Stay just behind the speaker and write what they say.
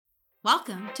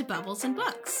Welcome to Bubbles and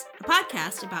Books, a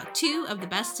podcast about two of the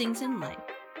best things in life,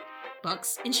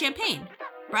 books and champagne,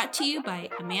 brought to you by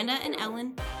Amanda and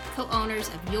Ellen, co-owners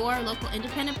of your local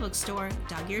independent bookstore,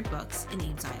 Dog-Eared Books in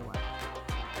Ames, Iowa.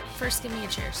 First, give me a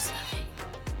cheers.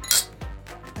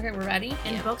 Okay, we're ready?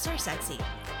 And books are sexy.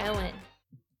 Ellen,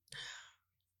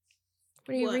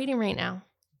 what are you reading right now?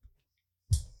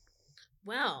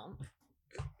 Well,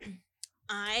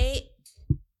 I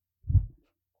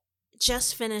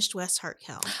just finished West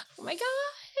Hartkill. Oh my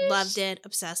gosh. Loved it,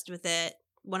 obsessed with it.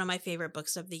 One of my favorite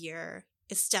books of the year.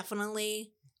 It's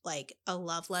definitely like a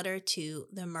love letter to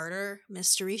the murder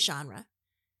mystery genre.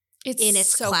 It's in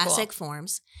its so classic cool.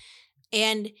 forms.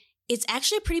 And it's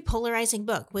actually a pretty polarizing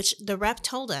book, which the rep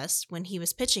told us when he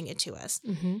was pitching it to us.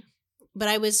 Mm-hmm. But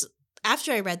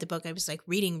after I read the book, I was like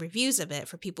reading reviews of it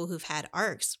for people who've had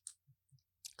arcs.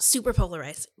 Super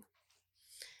polarizing.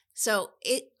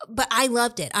 But I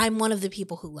loved it. I'm one of the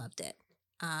people who loved it.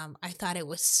 I thought it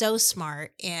was so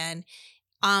smart. And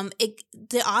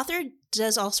the author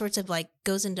does all sorts of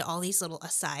goes into all these little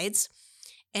asides,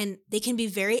 and they can be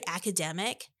very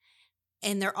academic,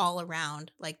 and they're all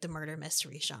around the murder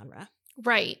mystery genre.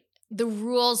 Right. The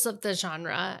rules of the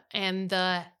genre and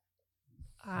the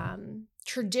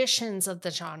traditions of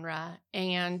the genre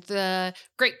and the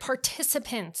great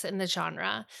participants in the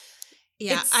genre.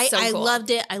 Yeah, I cool.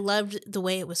 Loved it. I loved the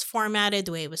way it was formatted,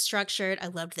 the way it was structured. I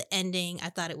loved the ending. I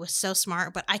thought it was so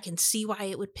smart, but I can see why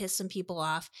it would piss some people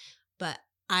off. But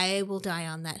I will die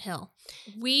on that hill.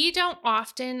 We don't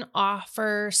often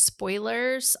offer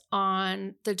spoilers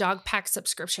on the Dog Pack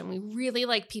subscription. We really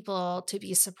like people to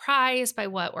be surprised by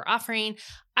what we're offering.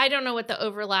 I don't know what the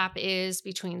overlap is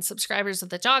between subscribers of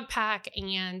the Dog Pack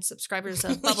and subscribers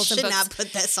of Bubbles and Books. We should not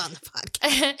put this on the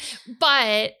podcast.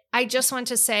 But I just want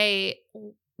to say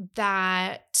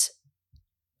that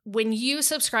when you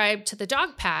subscribe to the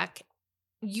Dog Pack,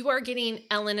 you are getting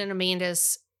Ellen and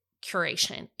Amanda's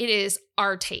curation. It is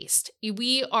our taste.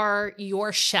 We are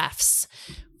your chefs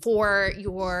for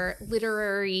your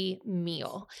literary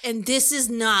meal. And this is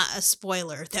not a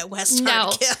spoiler that West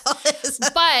Hartkill is.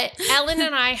 But Ellen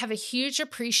and I have a huge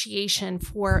appreciation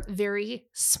for very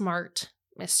smart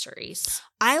mysteries.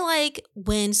 I like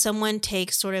when someone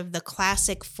takes sort of the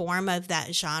classic form of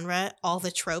that genre, all the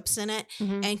tropes in it,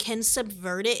 and can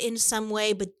subvert it in some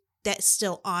way, but that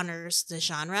still honors the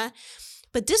genre.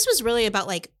 But this was really about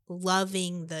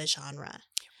loving the genre.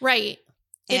 Right.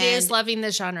 It is loving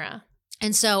the genre.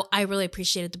 And so I really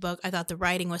appreciated the book. I thought the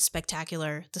writing was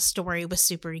spectacular. The story was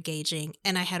super engaging.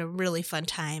 And I had a really fun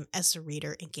time as a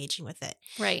reader engaging with it.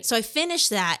 Right. So I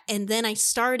finished that and then I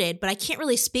started, but I can't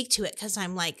really speak to it because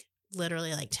I'm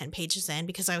literally 10 pages in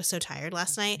because I was so tired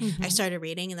last night. Mm-hmm. I started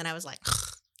reading and then I was like,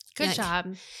 good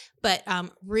job. But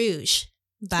Rouge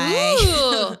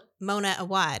by Mona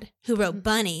Awad, who wrote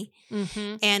Bunny.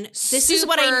 Mm-hmm. And this is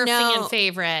what I know. Fan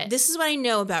favorite. This is what I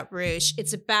know about Rouge.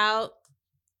 It's about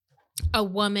a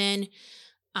woman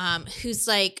who's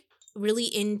really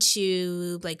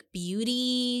into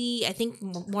beauty, I think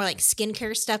more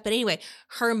skincare stuff. But anyway,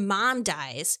 her mom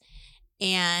dies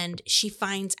and she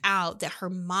finds out that her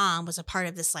mom was a part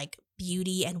of this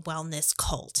beauty and wellness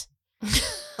cult.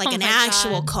 An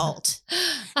actual cult.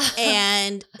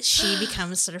 And she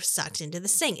becomes sort of sucked into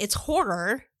this thing. It's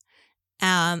horror.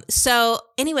 So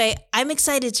anyway, I'm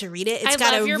excited to read it. It's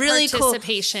got a really cool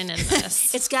participation in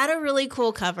this. It's got a really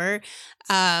cool cover.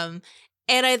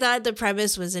 And I thought the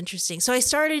premise was interesting. So I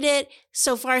started it.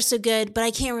 So far, so good, but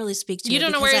I can't really speak to it. You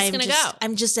don't know where it's going to go.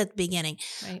 I'm just at the beginning.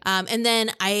 Right. And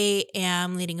then I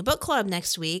am leading a book club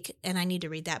next week, and I need to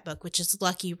read that book, which is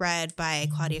Lucky Red by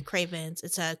Claudia Cravens.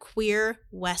 It's a queer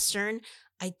Western.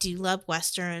 I do love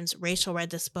Westerns. Rachel read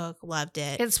this book, loved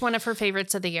it. It's one of her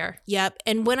favorites of the year. Yep.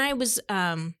 And when I was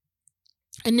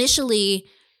initially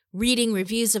reading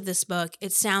reviews of this book,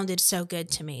 it sounded so good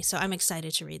to me. So I'm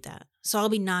excited to read that. So I'll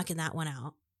be knocking that one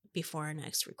out before our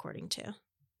next recording too.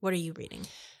 What are you reading?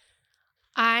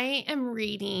 I am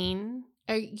reading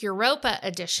a Europa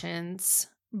Editions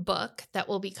book that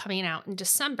will be coming out in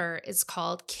December. It's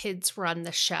called Kids Run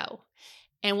the Show.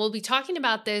 And we'll be talking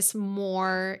about this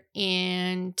more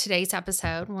in today's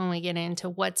episode when we get into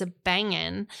what's a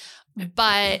bangin'.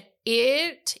 But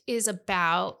it is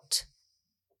about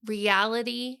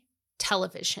reality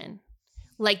television,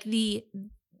 the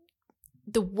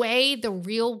way the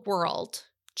real world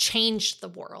changed the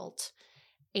world,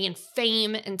 and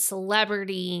fame and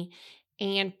celebrity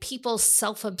and people's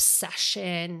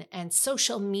self-obsession and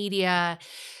social media.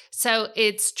 So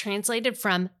it's translated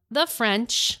from the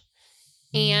French.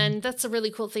 And that's a really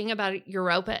cool thing about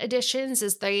Europa Editions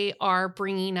is they are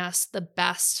bringing us the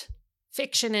best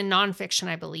fiction and nonfiction,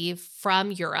 I believe,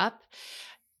 from Europe.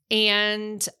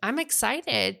 And I'm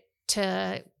excited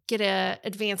to get an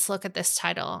advanced look at this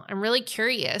title. I'm really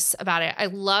curious about it. I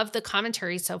love the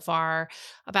commentary so far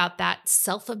about that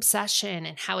self-obsession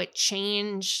and how it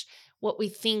changed what we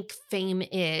think fame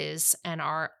is and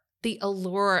the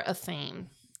allure of fame.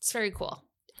 It's very cool.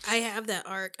 I have that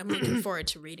arc. I'm looking forward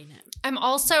to reading it. I'm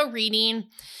also reading,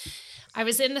 I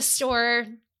was in the store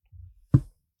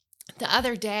the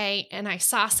other day and I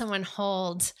saw someone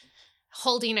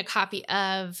holding a copy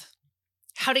of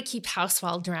How to Keep House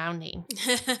While Drowning,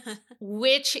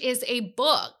 which is a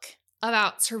book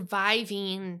about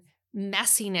surviving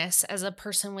messiness as a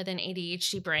person with an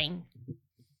ADHD brain.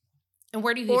 And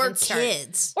where do you even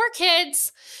start?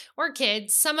 Or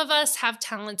kids. Some of us have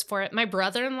talents for it. My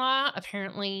brother-in-law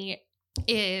apparently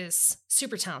is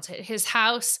super talented. His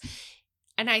house,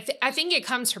 and I think it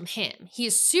comes from him. He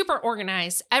is super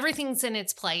organized. Everything's in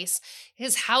its place.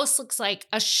 His house looks like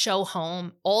a show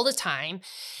home all the time.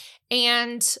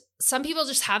 And some people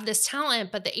just have this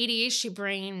talent, but the ADHD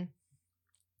brain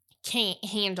can't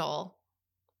handle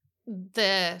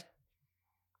the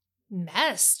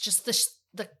mess, just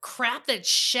the crap that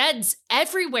sheds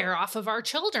everywhere off of our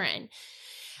children.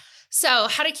 So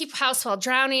How to Keep House While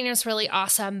Drowning is really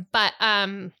awesome. But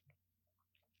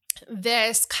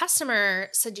this customer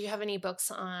said, do you have any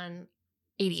books on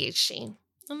ADHD?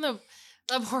 And the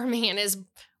poor man is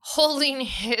holding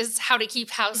his How to Keep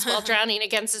House While Drowning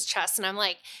against his chest. And I'm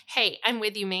like, hey, I'm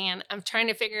with you, man. I'm trying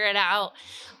to figure it out.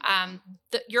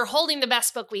 You're holding the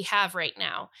best book we have right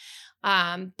now.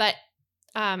 But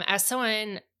as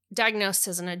someone diagnosed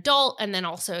as an adult and then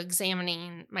also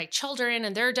examining my children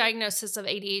and their diagnosis of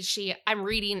ADHD, I'm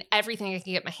reading everything I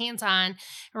can get my hands on. And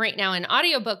right now in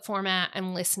audiobook format,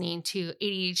 I'm listening to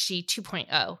ADHD 2.0.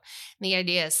 And the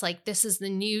idea is like, this is the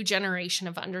new generation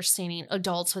of understanding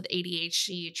adults with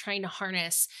ADHD, trying to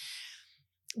harness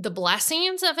the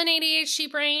blessings of an ADHD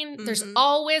brain. Mm-hmm. There's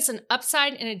always an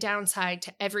upside and a downside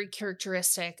to every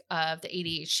characteristic of the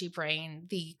ADHD brain,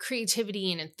 the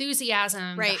creativity and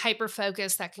enthusiasm, right, the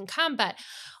hyper-focus that can come, but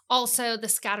also the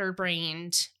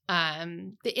scatterbrained,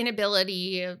 the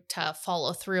inability to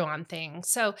follow through on things.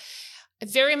 So it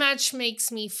very much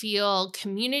makes me feel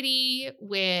community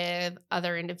with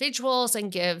other individuals and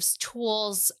gives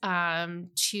tools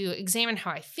to examine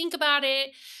how I think about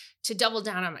it, to double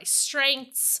down on my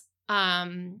strengths,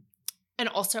 and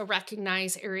also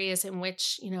recognize areas in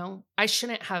which, I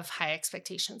shouldn't have high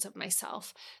expectations of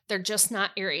myself. They're just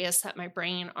not areas that my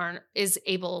brain is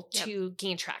able to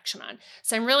gain traction on.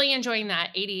 So I'm really enjoying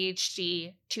that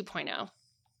ADHD 2.0.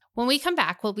 When we come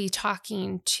back, we'll be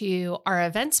talking to our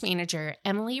events manager,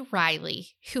 Emily Riley,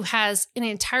 who has an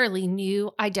entirely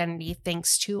new identity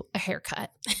thanks to a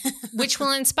haircut, which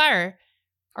will inspire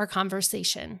our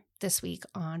conversation this week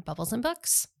on Bubbles and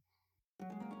Books.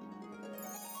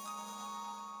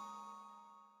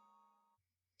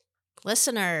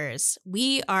 Listeners,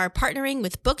 we are partnering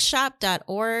with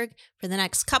bookshop.org for the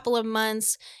next couple of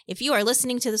months. If you are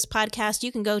listening to this podcast,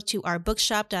 you can go to our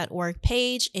bookshop.org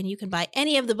page and you can buy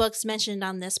any of the books mentioned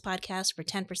on this podcast for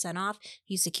 10% off.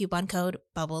 Use the coupon code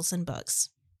Bubbles and Books.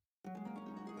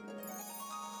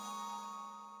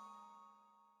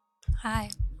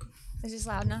 Hi. Is this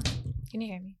loud enough? Can you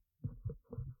hear me?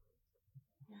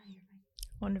 Yeah, I hear me.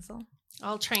 Wonderful.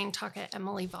 I'll try and talk at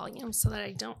Emily volume so that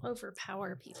I don't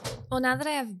overpower people. Well, now that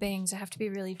I have bangs, I have to be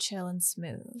really chill and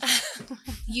smooth.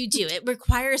 You do. It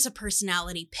requires a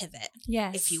personality pivot,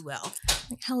 yes, if you will.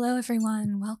 Like, hello,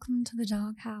 everyone. Welcome to the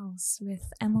Doghouse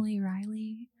with Emily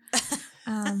Riley.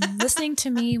 Listening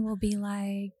to me will be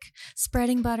like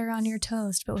spreading butter on your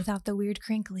toast, but without the weird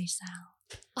crinkly sound.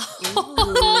 Ooh,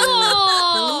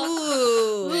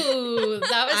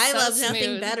 that was I so love smooth.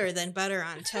 nothing better than butter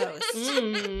on toast.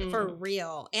 For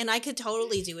real. And I could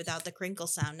totally do without the crinkle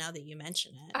sound now that you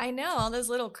mention it. I know, all those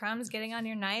little crumbs getting on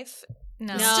your knife.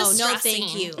 No,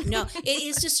 thank you. No, it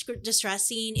is just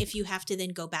distressing if you have to then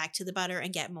go back to the butter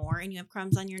and get more and you have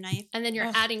crumbs on your knife. And then you're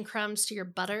adding crumbs to your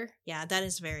butter. Yeah, that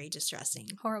is very distressing.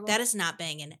 Horrible. That is not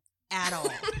banging at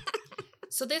all.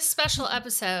 So this special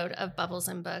episode of Bubbles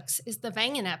and Books is the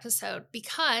Bangin episode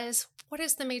because what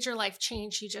is the major life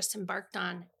change you just embarked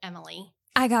on, Emily?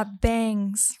 I got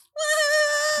bangs.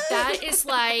 That is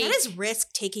like... That is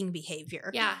risk-taking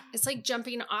behavior. Yeah. It's like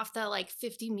jumping off the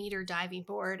 50-meter diving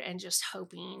board and just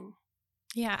hoping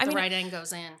the right end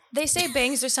goes in. They say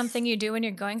bangs are something you do when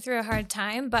you're going through a hard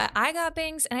time, but I got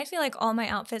bangs and I feel like all my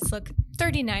outfits look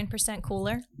 39%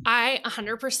 cooler. I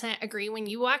 100% agree. When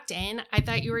you walked in, I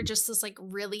thought you were just this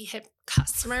really hip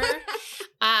customer.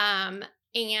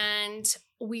 And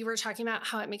we were talking about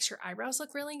how it makes your eyebrows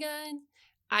look really good.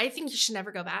 I think you should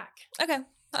never go back. Okay,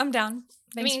 I'm down.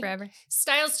 Thanks forever.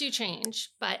 Styles do change,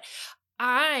 but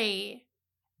I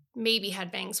maybe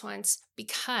had bangs once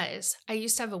because I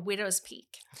used to have a widow's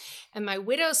peak. And my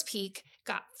widow's peak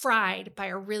got fried by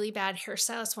a really bad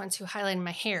hairstylist once who highlighted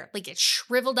my hair. Like it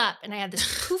shriveled up and I had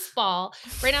this poof ball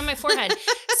right on my forehead.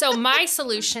 So my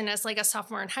solution as like a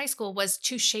sophomore in high school was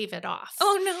to shave it off.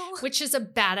 Oh no. Which is a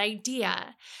bad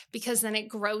idea because then it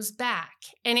grows back.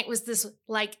 And it was this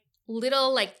like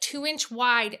little like 2-inch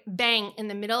wide bang in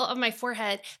the middle of my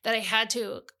forehead that I had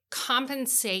to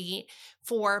compensate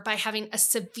for by having a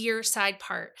severe side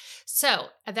part. So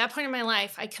at that point in my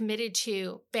life, I committed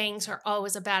to bangs are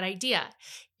always a bad idea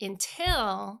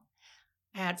until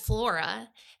I had Flora.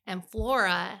 And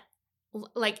Flora,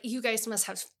 like you guys must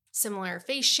have similar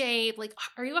face shape. Like,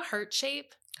 are you a heart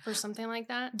shape or something like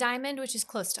that? Diamond, which is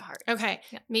close to heart. Okay.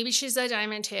 Yeah. Maybe she's a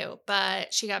diamond too,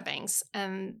 but she got bangs.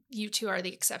 And you two are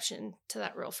the exception to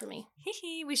that rule for me.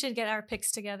 We should get our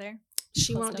pics together.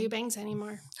 She won't do bangs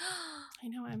anymore. I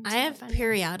know. I have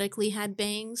periodically had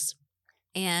bangs,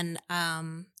 and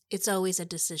it's always a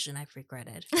decision I've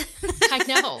regretted. I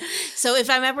know. So if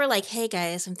I'm ever like, hey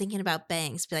guys, I'm thinking about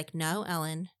bangs, be like, no,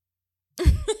 Ellen.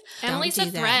 Emily's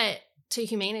a threat to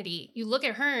humanity. You look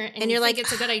at her and you're like,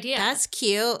 it's a good idea. That's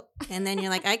cute. And then you're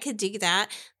like, I could do that.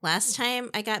 Last time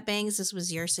I got bangs, this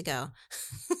was years ago.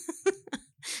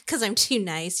 Because I'm too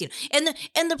nice, you know.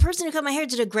 And the person who cut my hair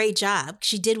did a great job.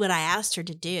 She did what I asked her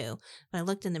to do. But I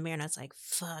looked in the mirror and I was like,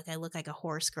 fuck, I look like a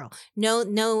horse girl.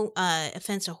 No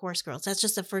offense to horse girls. That's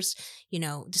just the first,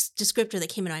 descriptor that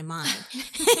came in my mind.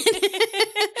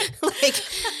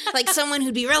 like someone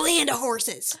who'd be really into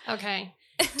horses. Okay.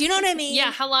 Do you know what I mean?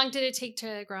 Yeah. How long did it take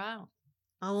to grow out?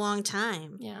 A long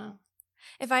time. Yeah.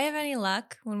 If I have any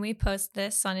luck, when we post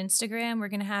this on Instagram, we're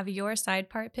going to have your side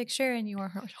part picture and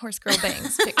your horse girl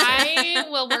bangs picture. I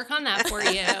will work on that for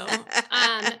you.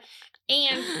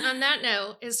 And on that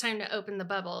note, it's time to open the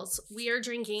bubbles. We are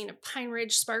drinking Pine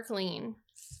Ridge Sparkling.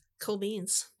 Cool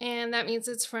beans. And that means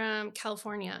it's from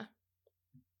California.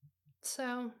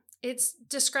 So it's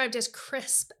described as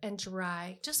crisp and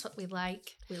dry. Just what we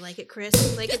like. We like it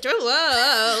crisp. We like it dry.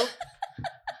 Whoa.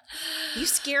 You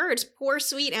scared poor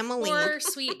sweet Emily. Poor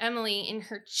sweet Emily in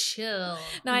her chill.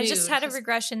 No, I just had a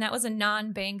regression. That was a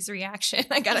non-bangs reaction.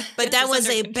 But that was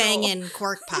a bangin'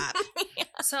 cork pop. Yeah.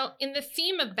 So in the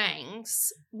theme of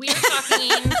bangs, we are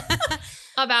talking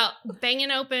about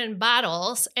banging open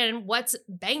bottles and what's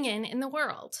banging in the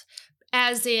world.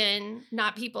 As in,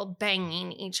 not people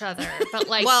banging each other, but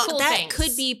like cool that things.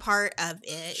 Could be part of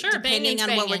it, sure, depending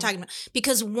on what we're talking about.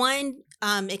 Because one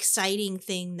exciting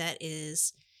thing that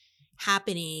is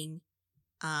happening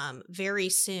very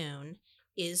soon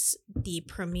is the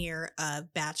premiere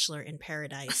of Bachelor in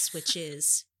Paradise, which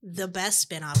is the best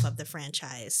spinoff of the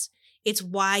franchise. It's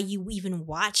why you even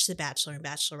watch The Bachelor and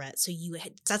Bachelorette. So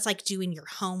that's like doing your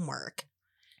homework.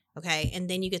 Okay. And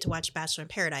then you get to watch Bachelor in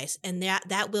Paradise. And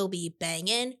that will be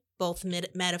banging, both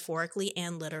metaphorically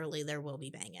and literally. There will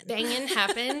be banging. Banging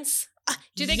happens.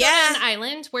 Do they go to an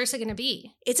island? Where's it going to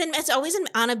be? It's always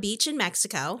on a beach in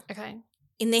Mexico. Okay.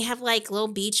 And they have like little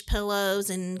beach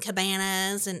pillows and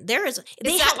cabanas, and they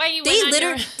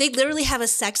literally have a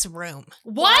sex room.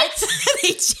 What? They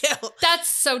do. That's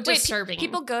so disturbing.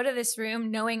 People go to this room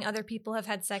knowing other people have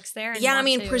had sex there. And yeah, I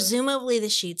mean, presumably the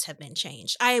sheets have been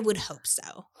changed. I would hope so.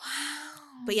 Wow.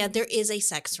 But yeah, there is a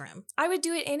sex room. I would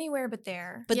do it anywhere but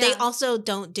there. But they also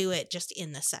don't do it just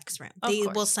in the sex room. They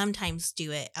will sometimes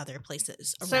do it other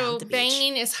places around the beach. So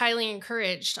banging is highly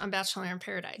encouraged on Bachelor in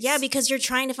Paradise. Yeah, because you're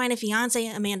trying to find a fiance,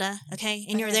 Amanda, okay?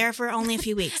 And you're there for only a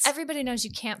few weeks. Everybody knows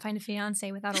you can't find a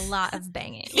fiance without a lot of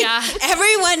banging. Yeah.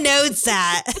 Everyone knows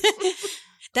that.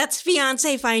 That's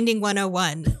fiance finding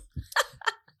 101.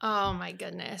 Oh my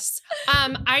goodness.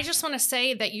 I just want to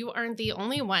say that you aren't the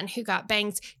only one who got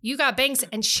bangs. You got bangs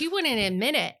and she wouldn't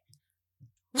admit it.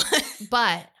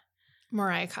 But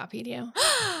Mariah copied you.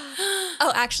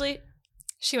 Oh, actually,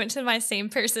 she went to my same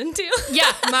person too.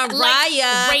 Yeah, Mariah. Like,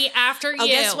 right after you. Oh,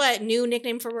 guess what? New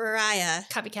nickname for Mariah.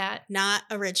 Copycat. Not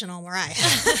original Mariah.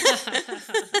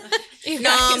 You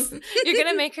guys, you're going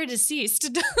to make her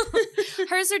deceased.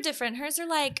 Hers are different. Hers are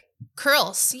like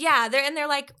curls. Yeah, they're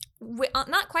like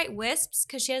not quite wisps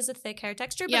because she has a thick hair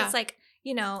texture, but it's like,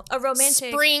 a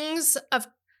romantic springs of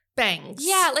bangs.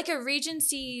 Yeah, like a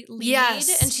Regency lead.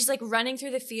 Yes. And she's like running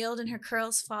through the field and her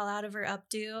curls fall out of her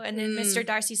updo. And then Mr.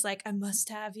 Darcy's like, I must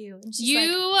have you. And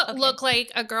she's look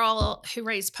like a girl who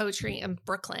writes poetry in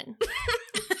Brooklyn.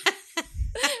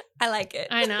 I like it.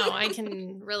 I know. I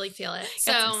can really feel it.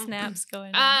 Got some snaps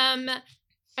going on.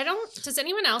 Does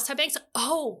anyone else have bangs?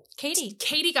 Oh,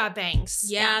 Katie got bangs.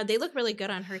 Yeah, they look really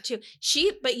good on her too.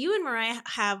 But you and Mariah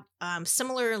have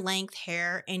similar length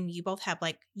hair, and you both have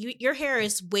like your hair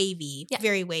is wavy,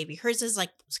 very wavy. Hers is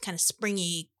like kind of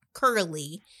springy,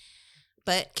 curly.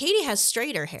 But Katie has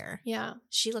straighter hair. Yeah,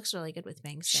 she looks really good with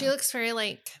bangs. She looks very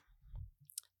like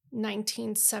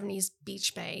 1970s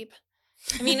beach babe.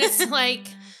 I mean, it's like.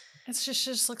 It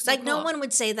just looks like cool. No one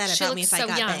would say that about me if I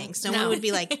got bangs. No one would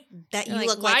be like, "That you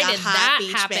look like a hot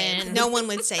beach babe." No one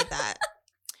would say that.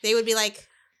 They would be like,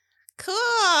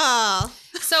 "Cool."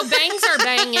 So bangs are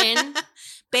banging.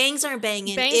 Bangs are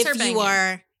banging. You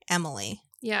are Emily.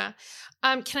 Yeah.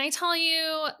 Can I tell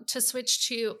you to switch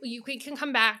to? We can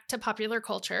come back to popular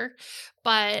culture,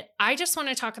 but I just want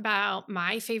to talk about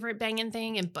my favorite banging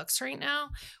thing in books right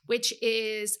now, which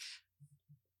is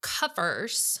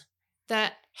covers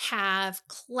that have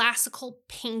classical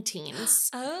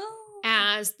paintings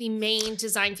as the main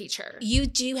design feature. You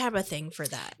do have a thing for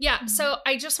that. Yeah. So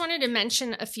I just wanted to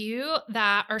mention a few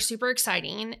that are super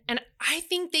exciting, and I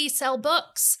think they sell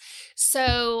books.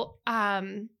 So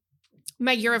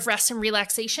My Year of Rest and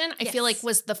Relaxation, I feel like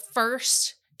was the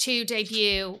first to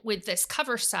debut with this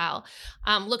cover style.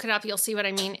 Look it up. You'll see what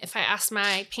I mean. If I asked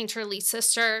my painterly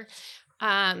sister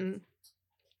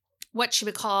what she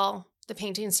would call the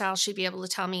painting style, she'd be able to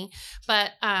tell me.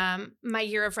 But My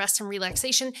Year of Rest and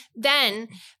Relaxation. Then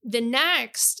the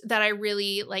next that I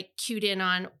really like cued in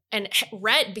on and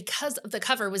read because of the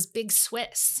cover was Big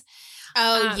Swiss.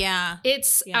 Oh, yeah.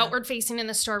 It's outward facing in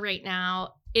the store right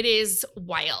now. It is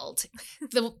wild.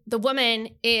 The woman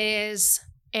is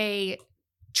a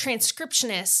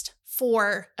transcriptionist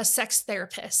for a sex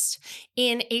therapist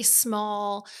in a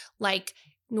small, like,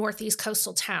 Northeast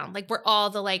coastal town, like where all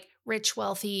the like rich,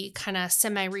 wealthy, kind of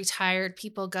semi-retired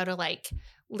people go to like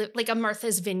a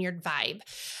Martha's Vineyard vibe.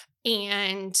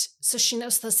 And so she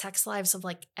knows the sex lives of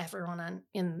like everyone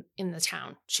in the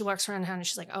town. She walks around town and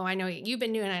she's like, oh, I know what you've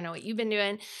been doing. I know what you've been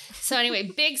doing. So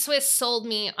anyway, Big Swiss sold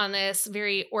me on this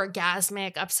very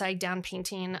orgasmic upside down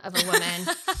painting of a woman.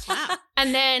 Wow.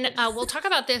 And then we'll talk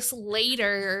about this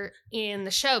later in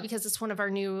the show because it's one of our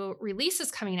new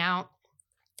releases coming out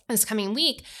this coming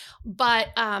week. But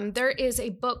there is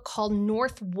a book called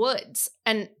North Woods.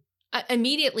 And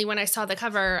immediately when I saw the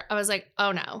cover, I was like,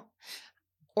 oh no,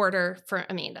 order for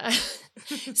Amanda.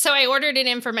 So I ordered it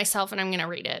in for myself and I'm going to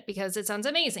read it because it sounds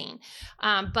amazing.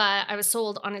 But I was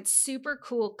sold on its super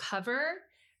cool cover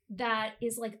that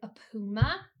is like a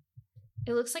puma.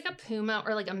 It looks like a puma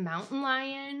or like a mountain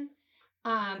lion.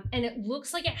 And it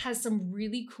looks like it has some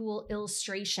really cool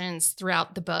illustrations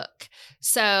throughout the book.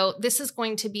 So this is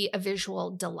going to be a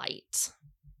visual delight.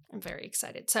 I'm very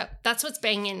excited. So that's what's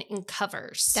banging in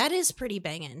covers. That is pretty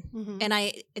banging. Mm-hmm. And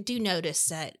I do notice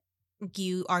that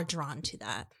you are drawn to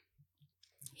that.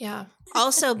 Yeah.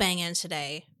 Also banging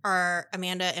today are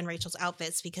Amanda and Rachel's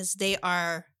outfits because they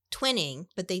are twinning,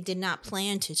 but they did not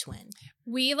plan to twin.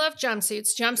 We love jumpsuits.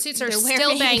 Jumpsuits are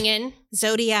still banging.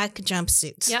 Zodiac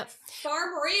jumpsuits. Yep. Farm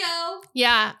Rio.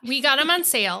 Yeah, we got them on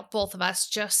sale, both of us.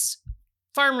 Just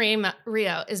Farm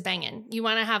Rio is banging. You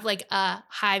want to have like a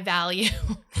high value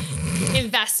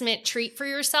investment treat for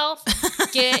yourself?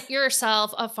 Get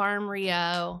yourself a Farm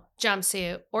Rio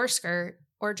jumpsuit or skirt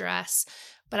or dress.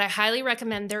 But I highly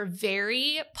recommend. They're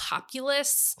very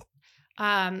populous.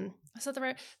 Is that the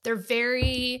right? They're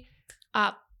very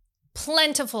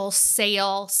plentiful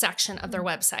sale section of their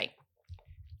website.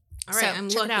 All right, so, I'm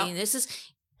looking. This is.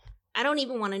 I don't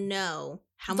even want to know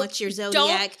how much your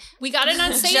Zodiac. We got it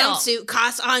on sale. Jumpsuit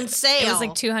costs on sale. It was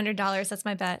like $200. That's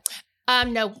my bet.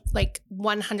 No, like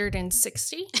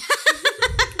 160.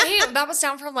 Damn, that was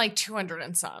down from like 200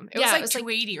 and some. It was like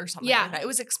 280 or something. Yeah, like that. It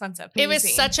was expensive. It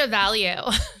was such a value.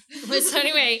 So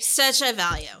anyway, such a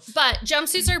value. But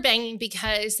jumpsuits are banging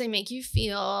because they make you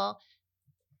feel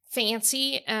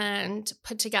fancy and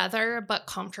put together, but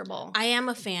comfortable. I am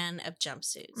a fan of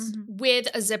jumpsuits. With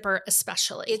a zipper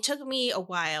especially. It took me a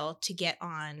while to get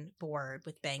on board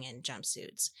with banging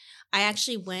jumpsuits. I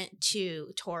actually went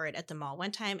to tour it at the mall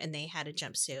one time and they had a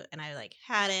jumpsuit and I like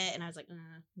had it and I was like,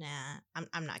 nah,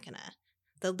 I'm not gonna.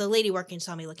 The lady working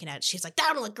saw me looking at it. She's like,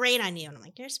 that'll look great on you. And I'm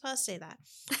like, you're supposed to say that.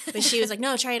 But she was like,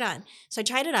 no, try it on. So I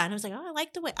tried it on. I was like, oh, I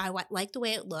like the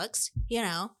way it looks, you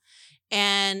know?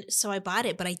 And so I bought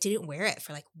it, but I didn't wear it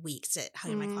for like weeks. It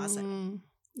hung in my closet.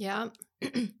 Yeah.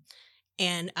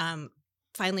 And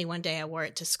finally one day I wore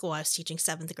it to school. I was teaching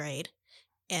 7th grade.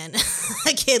 And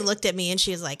a kid looked at me and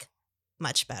she was like,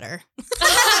 much better.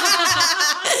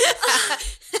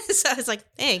 So I was like,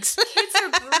 thanks. Kids are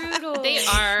brutal. They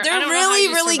are. They're really,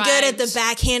 really good at the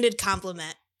backhanded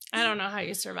compliment. I don't know how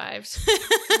you survived.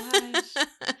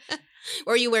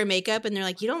 Or you wear makeup and they're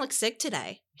like, you don't look sick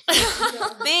today.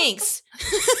 Thanks.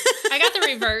 I got the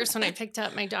reverse when I picked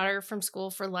up my daughter from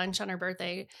school for lunch on her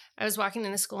birthday. I was walking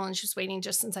into school and she was waiting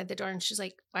just inside the door and she's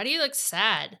like, why do you look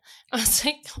sad? I was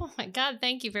like, oh my God,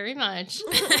 thank you very much.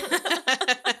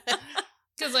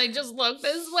 Because I just look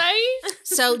this way.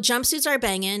 So jumpsuits are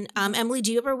banging. Emily,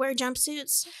 do you ever wear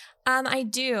jumpsuits? I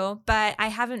do, but I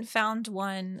haven't found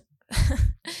one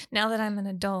now that I'm an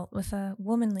adult with a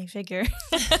womanly figure.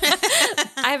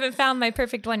 I haven't found my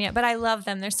perfect one yet, but I love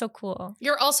them. They're so cool.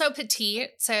 You're also petite,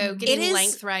 so getting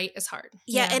length right is hard.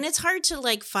 Yeah, and it's hard to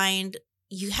like find.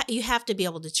 You have to be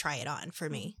able to try it on for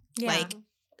me. Yeah. Like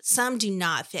some do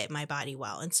not fit my body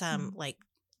well, and some like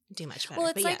do much better. Well,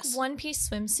 it's like one-piece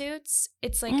swimsuits.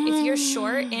 It's like if you're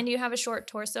short and you have a short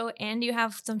torso and you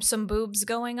have some boobs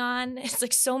going on, it's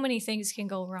like so many things can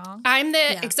go wrong. I'm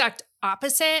the exact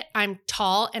opposite. I'm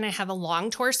tall and I have a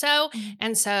long torso,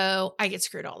 and so I get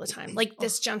screwed all the time. Like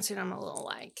this jumpsuit, I'm a little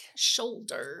like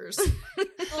shoulders.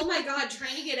 Oh my God,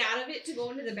 trying to get out of it to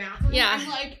go into the bathroom. Yeah. I'm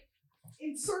like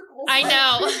in circles. I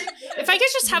know. If I could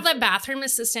just have that bathroom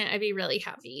assistant, I'd be really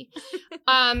happy.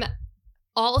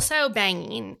 Also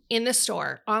banging in the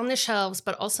store, on the shelves,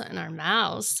 but also in our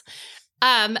mouths.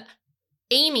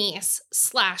 Amy's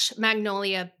 /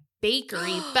 Magnolia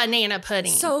Bakery banana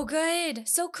pudding. So good.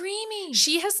 So creamy.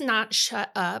 She has not shut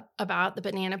up about the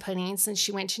banana pudding since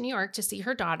she went to New York to see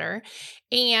her daughter.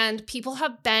 And people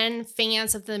have been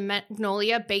fans of the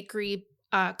Magnolia Bakery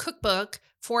cookbook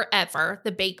forever,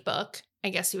 the bake book, I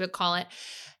guess you would call it.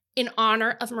 In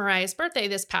honor of Mariah's birthday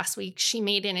this past week, she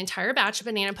made an entire batch of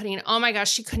banana pudding. Oh my gosh,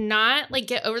 she could not like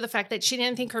get over the fact that she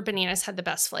didn't think her bananas had the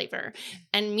best flavor.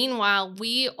 And meanwhile,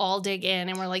 we all dig in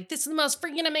and we're like, this is the most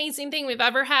freaking amazing thing we've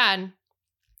ever had.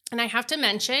 And I have to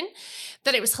mention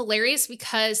that it was hilarious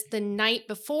because the night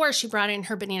before she brought in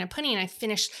her banana pudding, I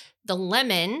finished The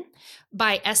Lemon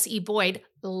by S.E. Boyd,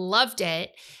 loved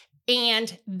it.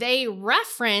 And they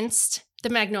referenced the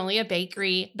Magnolia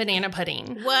Bakery banana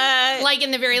pudding. What? Like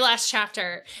in the very last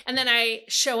chapter. And then I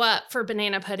show up for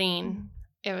banana pudding.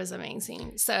 It was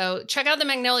amazing. So check out the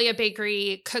Magnolia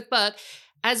Bakery cookbook,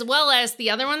 as well as the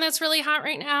other one that's really hot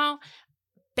right now,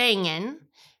 Bangin,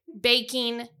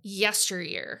 Baking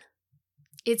Yesteryear.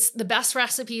 It's the best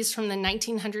recipes from the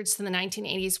 1900s to the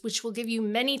 1980s, which will give you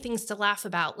many things to laugh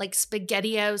about, like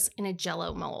SpaghettiOs in a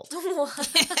Jell-O mold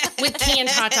with canned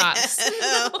hot dogs.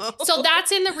 So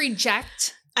that's in the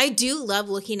reject. I do love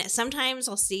looking at, sometimes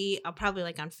I'll probably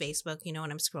like on Facebook, you know,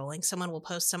 when I'm scrolling, someone will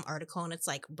post some article and it's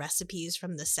like recipes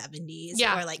from the 70s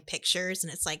or like pictures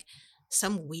and it's like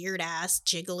some weird ass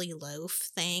jiggly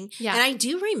loaf thing. Yeah. And I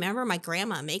do remember my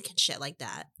grandma making shit like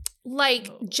that. Like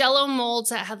Jell-O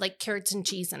molds that had like carrots and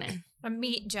cheese in it. A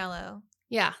meat Jell-O.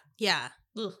 Yeah. Yeah.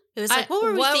 Ugh. It was like, what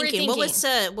were we thinking? What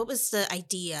was the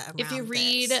idea around If you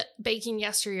read this? Baking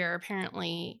Yesteryear,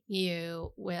 apparently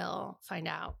you will find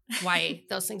out why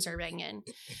those things are banging.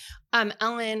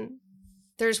 Ellen,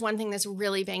 there's one thing that's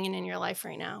really banging in your life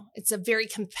right now. It's a very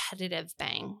competitive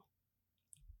bang.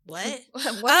 What?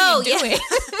 What are you doing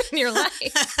in your life?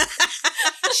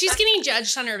 She's getting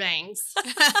judged on her bangs.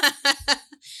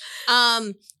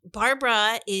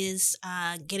 Barbara is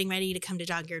getting ready to come to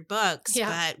Dog-Eared Books,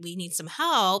 but we need some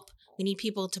help. We need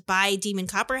people to buy Demon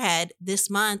Copperhead this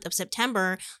month of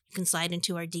September. You can slide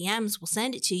into our DMs. We'll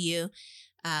send it to you.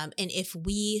 And if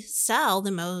we sell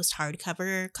the most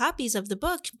hardcover copies of the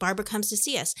book, Barbara comes to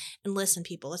see us. And listen,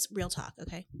 people, let's real talk,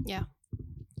 okay? Yeah.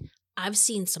 I've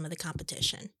seen some of the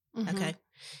competition, okay?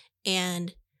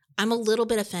 And I'm a little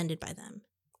bit offended by them.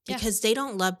 Because they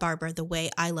don't love Barbara the way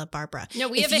I love Barbara.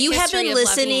 No, if you have been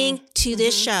listening to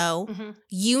this show,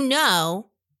 you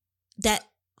know that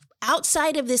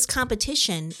outside of this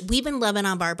competition, we've been loving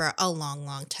on Barbara a long,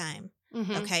 long time.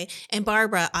 Okay. And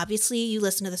Barbara, obviously you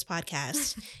listen to this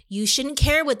podcast. You shouldn't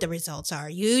care what the results are.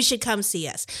 You should come see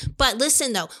us. But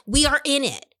listen though, we are in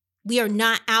it. We are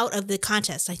not out of the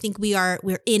contest. I think we're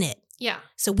in it. Yeah.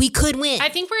 So we could win. I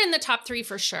think we're in the top 3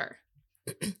 for sure.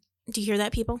 Do you hear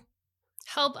that, people?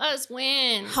 Help us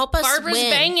win. Help us Barbara's win.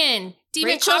 Banging.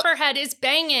 Demon Copperhead is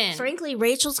banging. Frankly,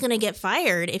 Rachel's going to get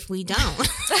fired if we don't.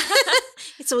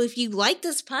 So if you like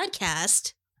this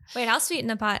podcast. Wait, I'll sweeten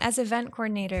the pot. As event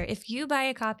coordinator, if you buy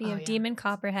a copy of Demon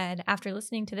Copperhead after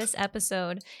listening to this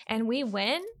episode and we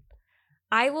win,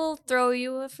 I will throw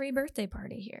you a free birthday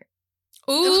party here.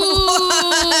 Ooh.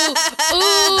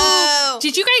 Ooh.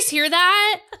 Did you guys hear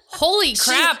that? Holy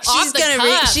crap. She's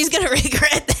gonna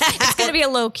regret that. It's going to be a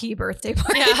low-key birthday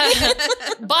party. Yeah.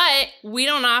 But we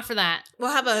don't offer that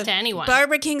we'll have to anyone.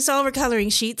 Barbara King Solver coloring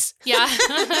sheets. Yeah.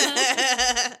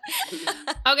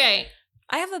 Okay.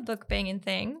 I have a book banging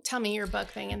thing. Tell me your book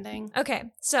banging thing. Okay,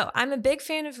 so I'm a big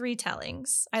fan of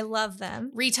retellings. I love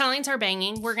them. Retellings are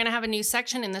banging. We're going to have a new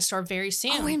section in the store very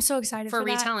soon. Oh, I'm so excited for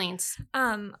that. retellings.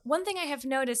 One thing I have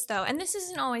noticed though, and this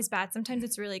isn't always bad, sometimes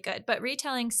it's really good, but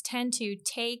retellings tend to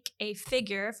take a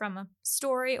figure from a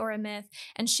story or a myth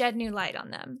and shed new light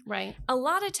on them. Right. A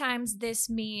lot of times this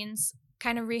means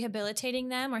kind of rehabilitating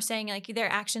them or saying like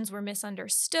their actions were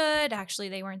misunderstood. Actually,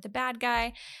 they weren't the bad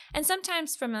guy. And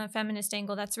sometimes from a feminist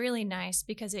angle, that's really nice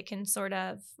because it can sort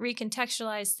of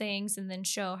recontextualize things and then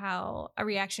show how a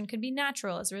reaction could be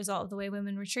natural as a result of the way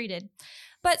women were treated.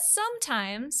 But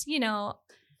sometimes, you know,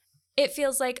 it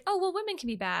feels like, oh, well, women can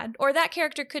be bad, or that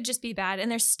character could just be bad, and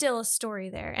there's still a story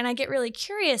there. And I get really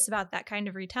curious about that kind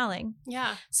of retelling.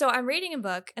 Yeah. So I'm reading a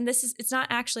book, and it's not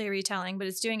actually a retelling, but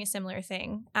it's doing a similar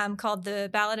thing, called The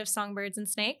Ballad of Songbirds and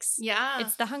Snakes. Yeah.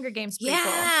 It's the Hunger Games prequel.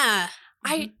 Yeah.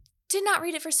 I did not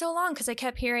read it for so long because I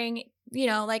kept hearing, you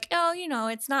know, like, oh, you know,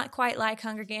 it's not quite like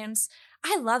Hunger Games.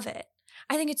 I love it.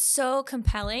 I think it's so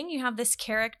compelling. You have this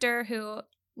character who...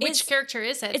 Which character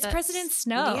is it? It's President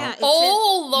Snow. Yeah,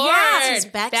 Oh, Lord. Yeah, it's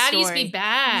his backstory. Baddies be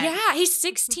bad. Yeah, he's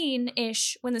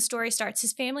 16-ish when the story starts.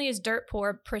 His family is dirt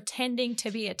poor, pretending to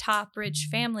be a top rich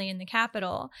family in the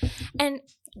capital. And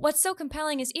what's so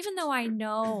compelling is even though I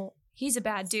know he's a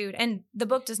bad dude, and the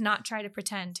book does not try to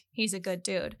pretend he's a good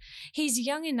dude, he's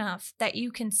young enough that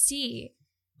you can see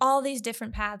all these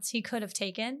different paths he could have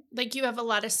taken. Like you have a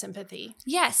lot of sympathy.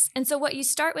 Yes. And so what you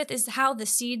start with is how the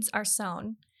seeds are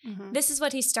sown. Mm-hmm. This is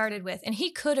what he started with, and he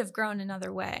could have grown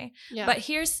another way. Yeah. But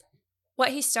here's what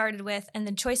he started with and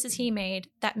the choices he made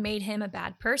that made him a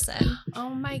bad person.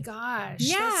 Oh my gosh.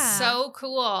 Yeah. That's so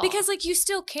cool. Because like you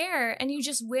still care and you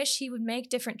just wish he would make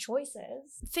different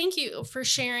choices. Thank you for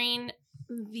sharing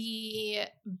the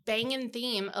banging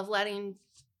theme of letting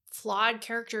flawed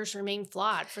characters remain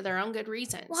flawed for their own good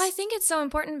reasons. Well, I think it's so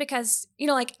important because, you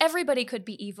know, like everybody could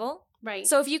be evil. Right.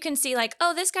 So if you can see like,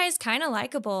 oh, this guy's kind of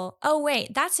likable. Oh,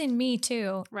 wait, that's in me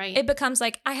too. Right. It becomes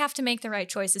like, I have to make the right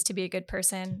choices to be a good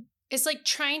person. It's like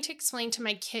trying to explain to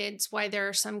my kids why there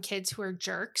are some kids who are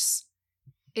jerks.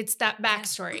 It's that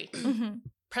backstory. Mm-hmm.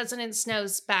 President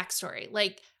Snow's backstory.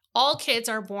 Like all kids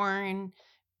are born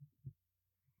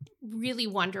really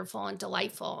wonderful and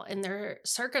delightful in their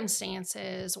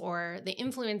circumstances or the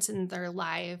influence in their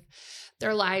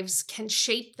lives can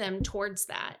shape them towards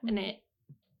that. Mm-hmm. And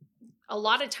a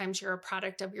lot of times you're a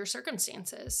product of your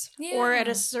circumstances. Yeah. Or at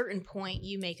a certain point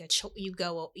you make you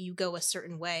go a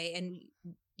certain way, and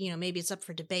you know, maybe it's up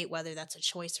for debate whether that's a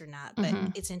choice or not, but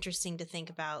it's interesting to think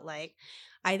about. Like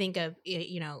I think of,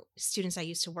 you know, students I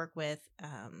used to work with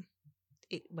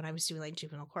when I was doing like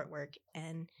juvenile court work,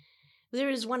 and there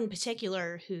was one in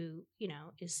particular who, you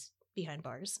know, is behind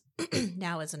bars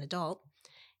now as an adult,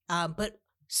 but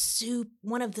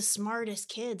one of the smartest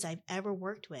kids I've ever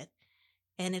worked with.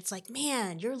 And it's like,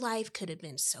 man, your life could have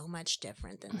been so much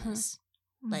different than this.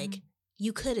 Mm-hmm. Like,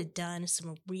 you could have done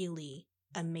some really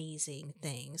amazing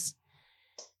things.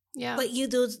 Yeah. But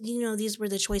these were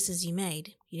the choices you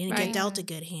made. You didn't get dealt a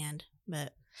good hand.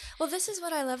 But well, this is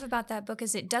what I love about that book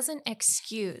is it doesn't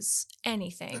excuse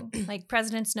anything. Like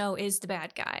President Snow is the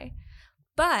bad guy.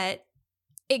 But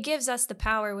it gives us the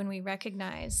power when we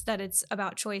recognize that it's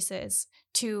about choices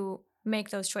to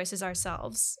make those choices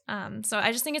ourselves. So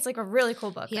I just think it's like a really cool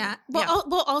book. Yeah. Well,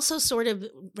 also sort of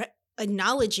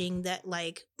acknowledging that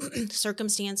like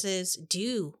circumstances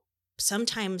do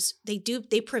sometimes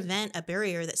they prevent a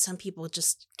barrier that some people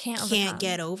just can't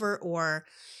get over, or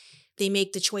they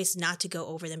make the choice not to go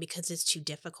over them because it's too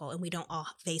difficult, and we don't all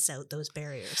face out those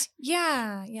barriers.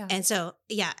 Yeah. And so,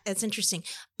 yeah, it's interesting.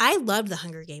 I love the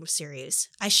Hunger Games series.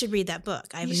 I should read that book.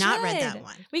 I have not read that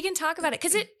one. We can talk about it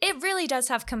because it really does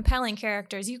have compelling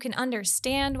characters. You can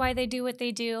understand why they do what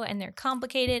they do, and they're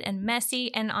complicated and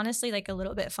messy and honestly like a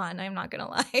little bit fun. I'm not going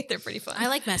to lie. They're pretty fun. I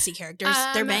like messy characters.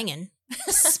 They're banging.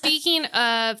 Speaking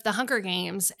of the Hunger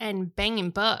Games and banging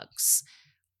books,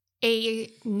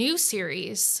 a new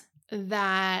series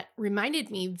that reminded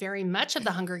me very much of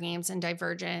the Hunger Games and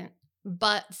Divergent,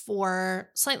 but for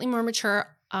slightly more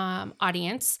mature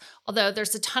audience, although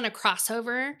there's a ton of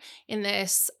crossover in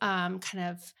this kind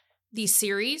of these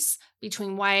series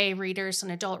between YA readers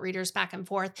and adult readers back and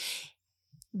forth.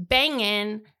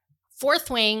 Bangin',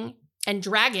 Fourth Wing, and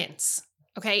Dragons.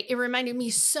 Okay, it reminded me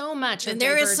so much of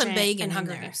there Divergent is some banging and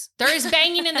Hunger in there. Games. There is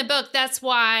banging in the book. That's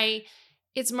why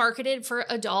it's marketed for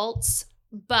adults,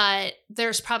 but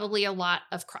there's probably a lot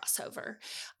of crossover.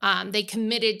 They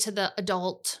committed to the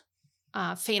adult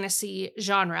fantasy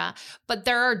genre, but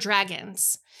there are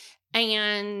dragons.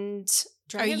 And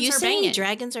Are you saying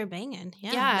dragons are banging?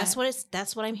 Yeah. That's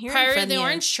what I'm hearing Priory from of the you.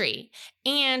 Orange Tree.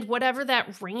 And whatever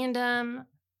that random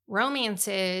romance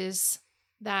is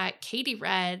that Katie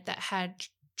read that had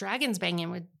dragons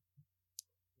banging with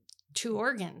 2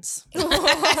 organs. That's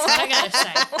what I gotta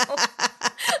say.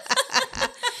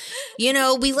 You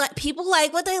know, we let people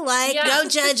like what they like. Yeah. No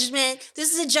judgment.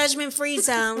 This is a judgment-free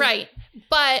zone. Right.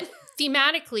 But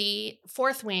thematically,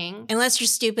 Fourth Wing. Unless you're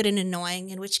stupid and annoying,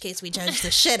 in which case we judge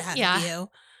the shit out of you.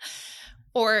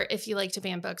 Or if you like to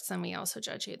ban books, then we also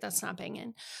judge you. That's not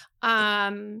banging.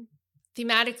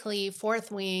 Thematically,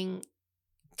 Fourth Wing,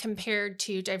 compared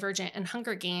to Divergent and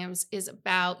Hunger Games, is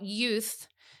about youth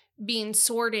being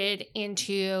sorted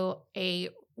into a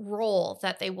role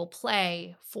that they will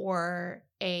play for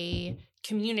a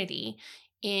community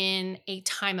in a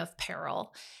time of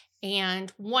peril.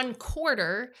 And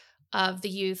 1/4 of the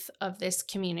youth of this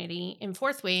community in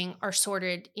Fourth Wing are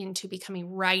sorted into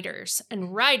becoming riders.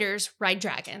 And riders ride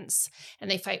dragons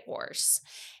and they fight wars.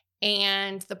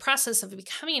 And the process of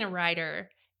becoming a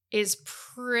rider is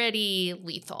pretty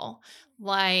lethal.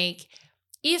 Like,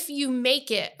 if you make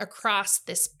it across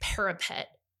this parapet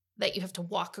that you have to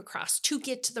walk across to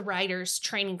get to the riders'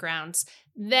 training grounds,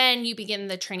 then you begin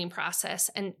the training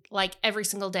process. And like every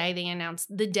single day, they announce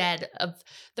the dead of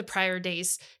the prior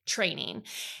day's training.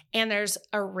 And there's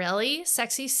a really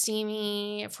sexy,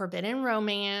 steamy, forbidden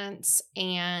romance.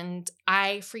 And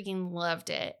I freaking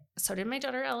loved it. So did my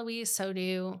daughter Eloise. So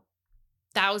do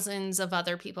thousands of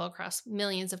other people across,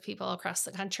 millions of people across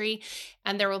the country.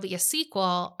 And there will be a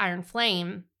sequel, Iron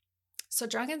Flame. So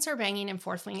dragons are banging and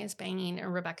Fourth Wing is banging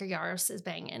and Rebecca Yarros is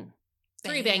banging.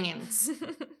 3 bangings.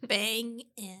 Bang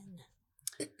in.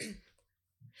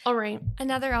 All right.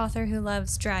 Another author who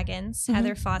loves dragons,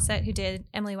 Heather Fawcett, who did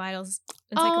Emily Weidl's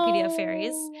Encyclopedia of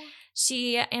Fairies.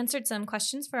 She answered some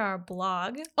questions for our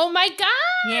blog. Oh my gosh!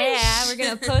 Yeah, we're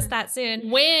going to post that soon.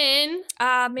 When?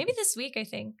 Maybe this week, I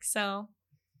think. So,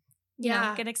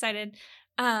 yeah, get excited.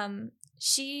 I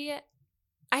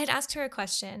had asked her a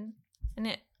question, and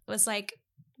it was like,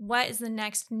 what is the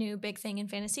next new big thing in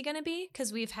fantasy going to be?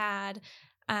 Because we've had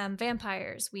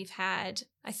vampires. We've had,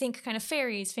 I think, kind of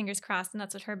fairies, fingers crossed, and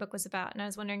that's what her book was about. And I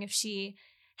was wondering if she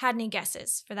had any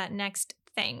guesses for that next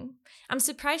thing. I'm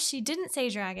surprised she didn't say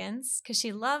dragons because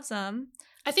she loves them.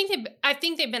 I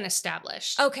think they've been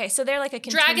established. Okay, so they're like a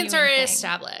continuing dragons are thing.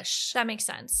 established. That makes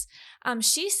sense.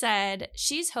 She said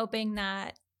she's hoping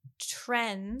that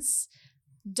trends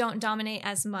don't dominate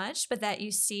as much, but that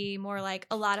you see more like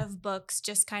a lot of books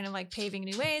just kind of like paving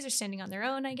new ways or standing on their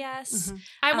own, I guess.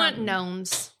 I want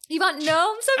gnomes. You want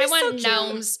gnomes? I want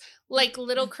gnomes, like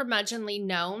little curmudgeonly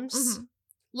gnomes.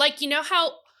 Like, you know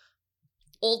how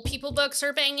old people books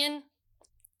are banging?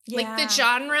 Yeah. Like the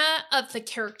genre of the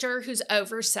character who's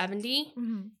over 70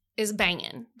 is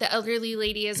banging. The elderly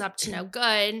lady is up to no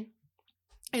good.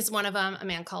 Is one of them, a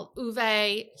man called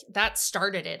Uwe. That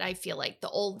started it, I feel like. The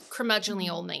old,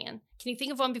 curmudgeonly old man. Can you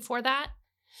think of one before that?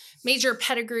 Major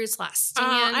Pettigrew's Last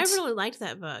Stand. I really liked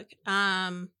that book.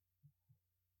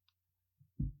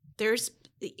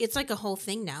 It's like a whole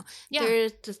thing now. Yeah.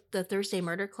 There's the Thursday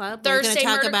Murder Club. Thursday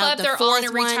Murder Club. They're all in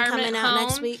a retirement coming home. Out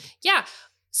next week. Yeah.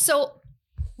 So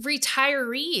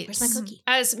retirees Where's my cookie?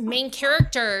 As main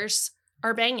characters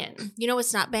are banging. You know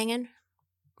what's not banging?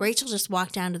 Rachel just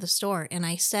walked down to the store and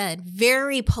I said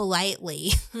very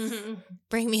politely,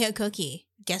 bring me a cookie.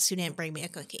 Guess who didn't bring me a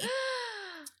cookie?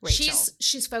 Rachel.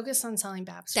 She's focused on selling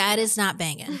Babs. That is not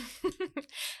banging.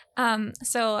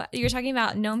 So you're talking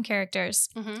about gnome characters.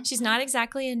 She's not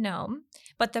exactly a gnome,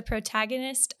 but the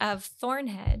protagonist of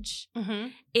Thornhedge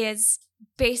is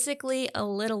basically a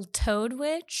little toad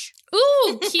witch.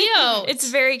 Ooh, cute.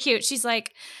 It's very cute. She's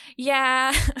like,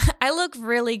 yeah, I look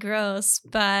really gross,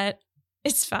 but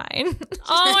it's fine.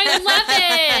 Oh, I love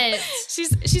it.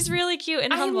 She's really cute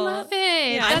and humble. I love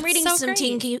it. Yeah, I'm reading some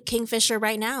T. Kingfisher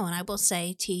right now, and I will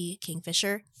say T.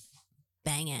 Kingfisher,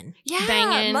 bangin'. Yeah,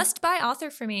 bangin'. Must buy author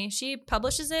for me. She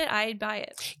publishes it. I'd buy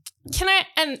it. Can I,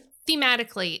 and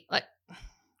thematically, like,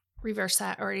 reverse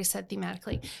that, I already said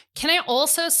thematically. Can I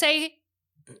also say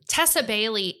Tessa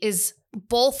Bailey is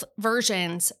both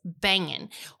versions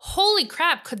banging? Holy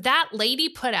crap, could that lady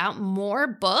put out more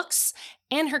books?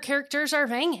 And her characters are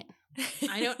banging.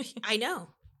 I know.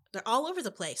 They're all over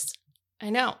the place. I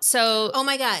know. So, oh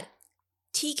my God.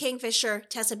 T. Kingfisher,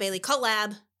 Tessa Bailey,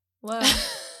 collab. Whoa.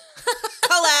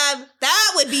 Collab.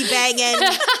 That would be banging.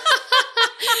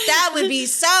 That would be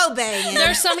so banging.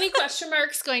 There's so many question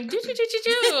marks going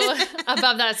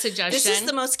above that suggestion. This is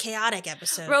the most chaotic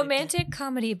episode. Romantic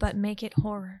comedy, but make it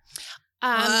horror.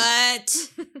 What?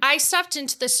 I stopped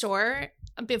into the store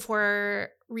before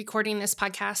recording this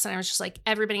podcast, and I was just like,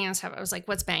 everybody else have. I was like,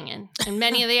 what's banging? And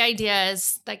many of the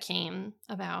ideas that came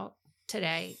about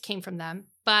today came from them.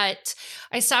 But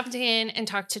I stopped in and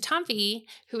talked to Tomvi,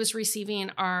 who was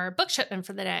receiving our book shipment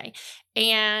for the day.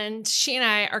 And she and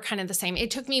I are kind of the same.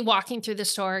 It took me walking through the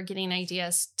store, getting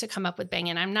ideas to come up with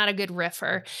banging. I'm not a good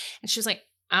riffer. And she was like,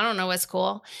 I don't know what's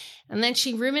cool. And then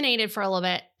she ruminated for a little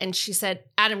bit and she said,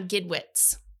 Adam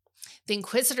Gidwitz, the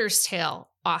Inquisitor's Tale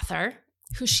author,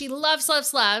 who she loves,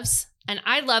 and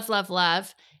I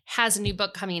love, has a new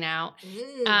book coming out,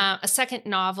 a second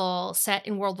novel set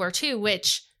in World War II,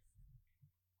 which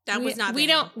was not we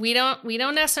banging. we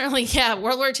don't necessarily,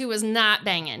 World War II was not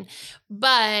banging,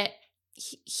 but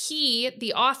he,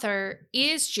 the author,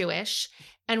 is Jewish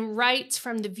and writes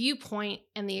from the viewpoint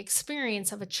and the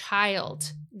experience of a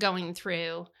child going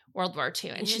through World War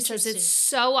II. And she says it's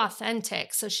so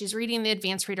authentic. So she's reading the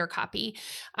advanced reader copy.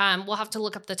 We'll have to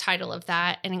look up the title of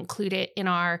that and include it in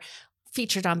our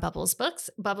featured on Bubbles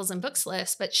and Books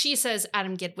list. But she says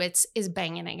Adam Gidwitz is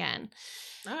banging again.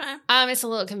 All right. It's a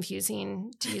little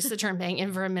confusing to use the term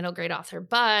banging for a middle grade author,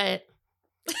 but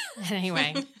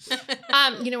anyway.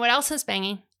 You know what else is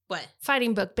banging? What?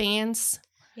 Fighting book bands.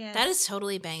 Yeah. That is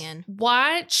totally banging.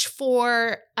 Watch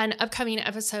for an upcoming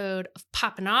episode of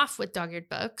Poppin' Off with Dog-Eared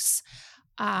Books,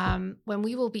 when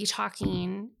we will be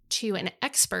talking to an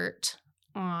expert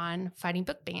on fighting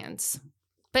book bans.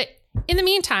 But in the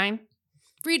meantime,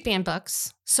 read banned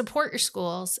books, support your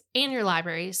schools and your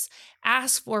libraries,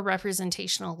 ask for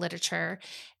representational literature,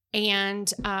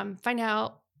 and find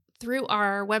out through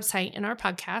our website and our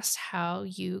podcast how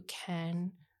you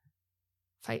can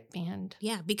fight banned.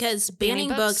 Yeah, because banning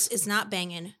books is not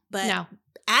banging, but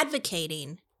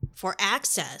advocating for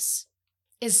access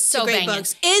is so great banging.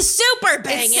 Books is super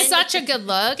banging. It's such a good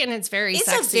look, and it's very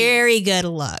sexy. It's a very good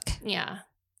look. Yeah.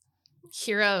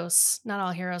 Heroes. Not all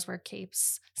heroes wear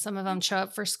capes. Some of them show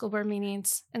up for school board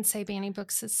meetings and say banning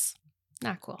books is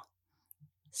not cool.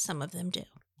 Some of them do.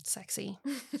 Sexy.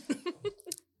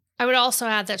 I would also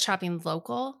add that shopping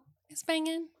local is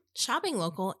banging. Shopping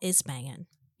local is banging.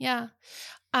 Yeah.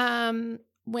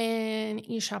 When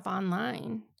you shop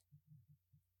online.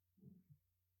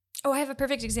 Oh, I have a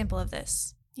perfect example of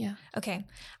this. Yeah. Okay.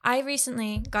 I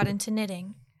recently got into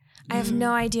knitting. I have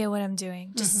no idea what I'm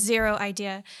doing. Just zero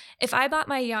idea. If I bought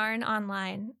my yarn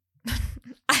online,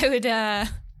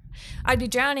 I'd be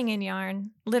drowning in yarn,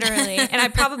 literally. And I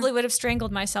probably would have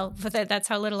strangled myself with it. That's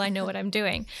how little I know what I'm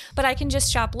doing. But I can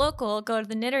just shop local, go to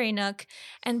the Knittery Nook,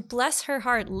 and bless her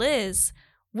heart, Liz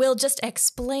will just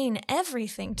explain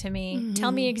everything to me,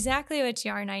 tell me exactly which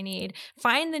yarn I need,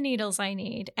 find the needles I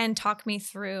need, and talk me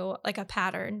through like a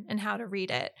pattern and how to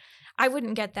read it. I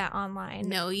wouldn't get that online.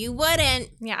 No, you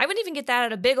wouldn't. Yeah, I wouldn't even get that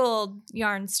at a big old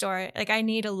yarn store. Like, I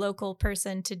need a local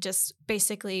person to just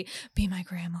basically be my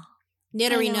grandma.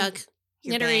 Knittery Nook.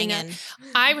 Knittery Nook.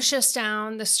 I was just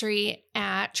down the street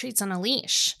at Treats on a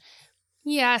Leash.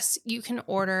 Yes, you can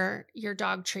order your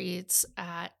dog treats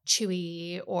at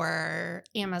Chewy or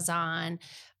Amazon,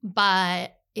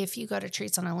 but if you go to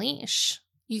Treats on a Leash,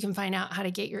 you can find out how to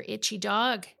get your itchy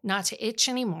dog not to itch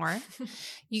anymore.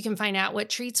 You can find out what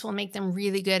treats will make them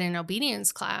really good in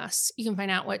obedience class. You can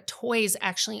find out what toys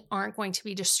actually aren't going to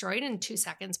be destroyed in 2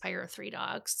 seconds by your 3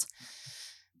 dogs.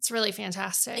 It's really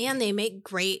fantastic. And they make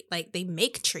they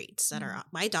make treats that are,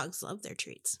 my dogs love their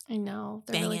treats. I know.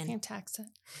 They're really fantastic.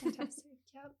 Fantastic.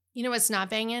 Yep. You know what's not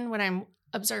banging? What I'm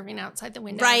observing outside the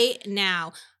window. Right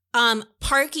now.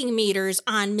 Parking meters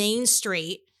on Main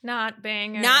Street. Not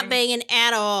banging. Not banging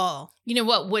at all. You know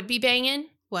what would be banging?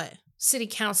 What? City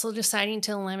Council deciding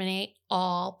to eliminate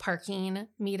all parking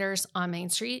meters on Main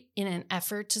Street in an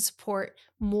effort to support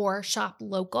more shop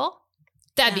local.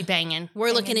 That'd be banging.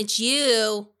 We're looking at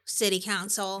you, City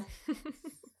Council.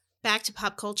 Back to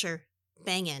pop culture.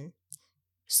 Banging.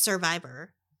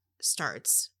 Survivor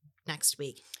starts next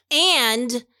week.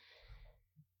 And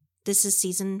this is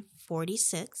season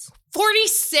 46.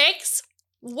 46?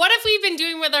 What have we been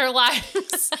doing with our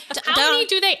lives? How many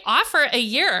do they offer a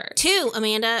year? 2,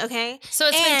 Amanda, okay? So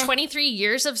it's been 23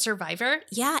 years of Survivor?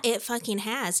 Yeah, it fucking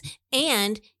has.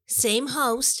 And same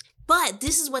host, but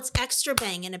this is what's extra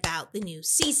banging about the new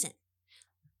season.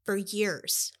 For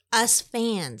years, us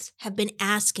fans have been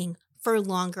asking for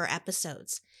longer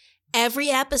episodes. Every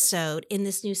episode in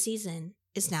this new season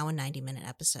is now a 90-minute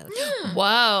episode.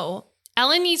 Whoa.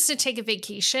 Ellen needs to take a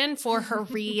vacation for her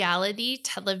reality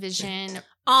television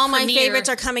All premiere. my favorites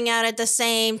are coming out at the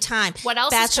same time. What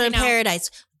else Bachelor is in coming Paradise,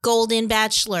 Golden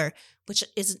Bachelor. which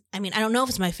is, I mean, I don't know if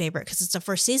it's my favorite because it's the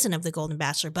first season of The Golden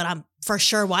Bachelor, but I'm for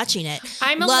sure watching it.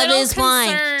 I'm a Love little is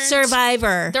Blind, concerned.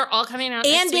 Survivor. They're all coming out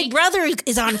and next Big week. Brother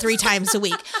is on 3 times a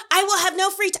week. I will have no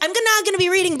free time. I'm not going to be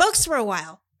reading books for a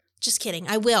while. Just kidding.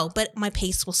 I will, but my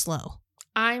pace will slow.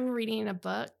 I'm reading a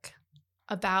book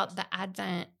about the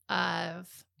advent of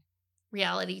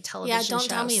reality television Don't shows.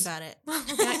 tell me about it.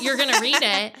 Yeah, you're going to read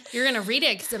it. You're going to read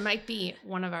it because it might be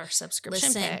one of our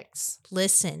subscription picks.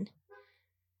 Listen,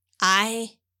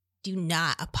 I do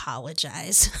not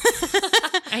apologize.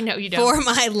 I know you don't. For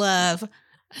my love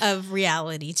of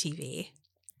reality TV.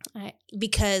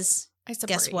 Because I support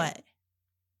guess you. what?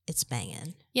 It's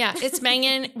banging. Yeah, it's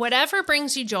banging. Whatever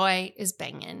brings you joy is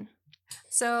banging.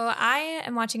 So I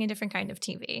am watching a different kind of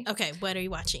TV. Okay, what are you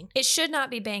watching? It should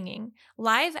not be banging.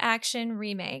 Live action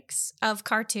remakes of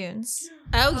cartoons.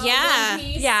 Oh, yeah.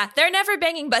 Yeah, they're never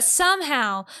banging, but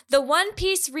somehow the One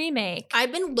Piece remake,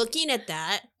 I've been looking at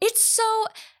that. it's so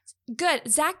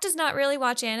good. Zach does not really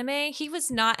watch anime. He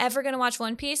was not ever going to watch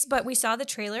One Piece, but we saw the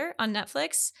trailer on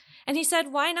Netflix and he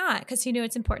said, why not? Because he knew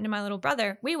it's important to my little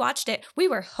brother. We watched it. We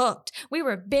were hooked. We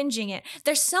were binging it.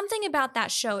 There's something about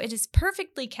that show. It is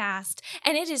perfectly cast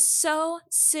and it is so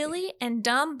silly and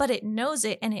dumb, but it knows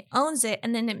it and it owns it.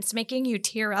 And then it's making you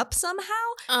tear up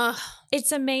somehow.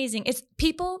 It's amazing. It's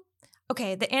people.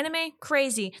 Okay, the anime,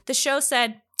 crazy. The show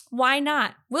said, why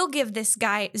not? We'll give this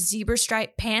guy zebra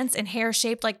striped pants and hair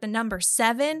shaped like the number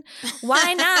 7.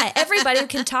 Why not? Everybody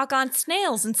can talk on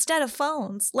snails instead of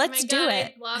phones. Let's do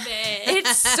it. I love it.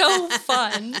 It's so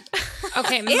fun.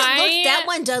 Okay, That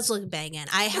one does look banging.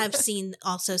 I have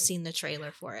also seen the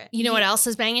trailer for it. You know what else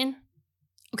is banging?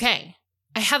 Okay,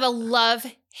 I have a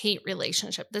love-hate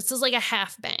relationship. This is like a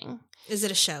half bang. Is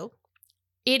it a show?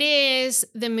 It is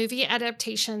the movie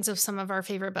adaptations of some of our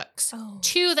favorite books. Oh.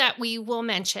 2 that we will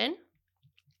mention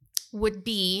would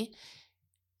be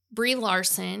Brie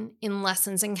Larson in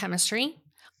Lessons in Chemistry.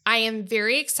 I am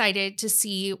very excited to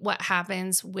see what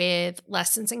happens with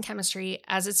Lessons in Chemistry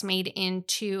as it's made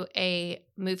into a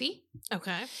movie.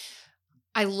 Okay.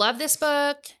 I love this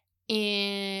book.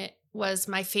 It was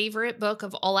my favorite book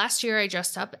of all last year. I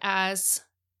dressed up as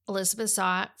Elizabeth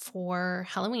Zott for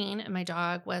Halloween, and my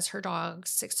dog was her dog,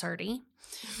 630.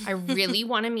 I really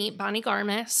want to meet Bonnie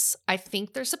Garmis. I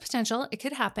think there's a potential. It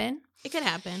could happen. It could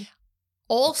happen.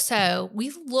 Also, we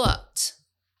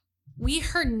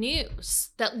heard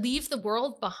news that Leave the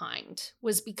World Behind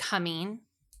was becoming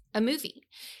a movie.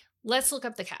 Let's look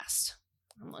up the cast.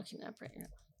 I'm looking up right now.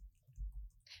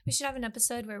 We should have an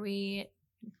episode where we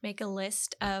make a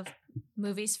list of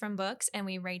movies from books and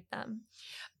we rate them.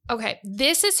 Okay,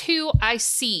 this is who I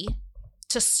see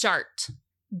to start.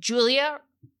 Julia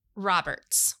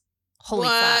Roberts. Holy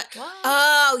fuck. What?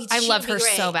 Oh, I love her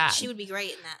great. so bad. She would be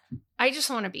great in that. I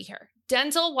just want to be here.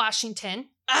 Denzel Washington,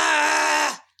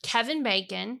 Kevin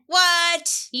Bacon,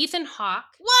 What? Ethan Hawke.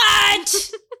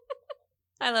 What?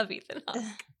 I love Ethan Hawke.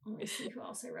 Let me see who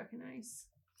else I recognize.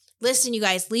 Listen, you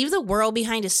guys, Leave the World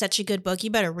Behind is such a good book. You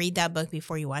better read that book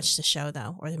before you watch the show,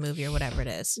 though, or the movie or whatever it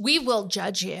is. We will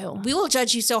judge you. We will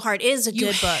judge you so hard. It is a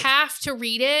good book. You have to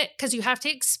read it because you have to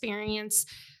experience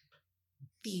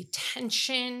the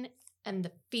tension and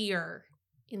the fear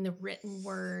in the written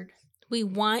word. We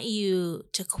want you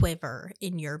to quiver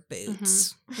in your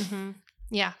boots. Mm-hmm.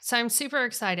 Yeah, so I'm super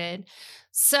excited.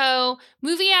 So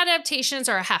movie adaptations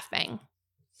are a half bang.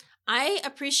 I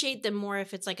appreciate them more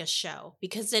if it's like a show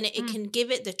because then it can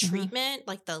give it the treatment,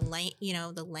 like the length,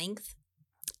 the length.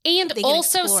 And They can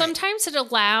also explore it. sometimes it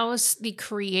allows the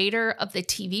creator of the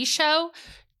TV show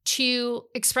to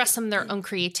express some of their own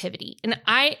creativity. And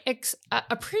I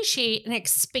appreciate an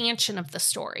expansion of the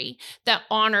story that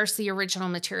honors the original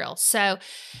material. So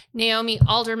Naomi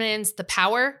Alderman's The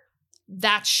Power,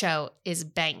 that show is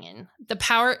banging. The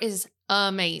Power is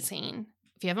amazing.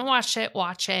 If you haven't watched it,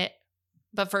 watch it.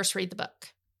 But first read the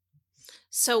book.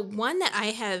 So one that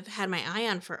I have had my eye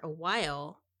on for a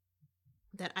while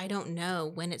that I don't know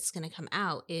when it's going to come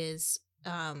out is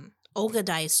Olga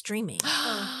Dies Streaming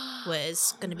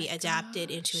was going to be adapted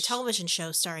into a television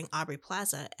show starring Aubrey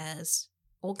Plaza as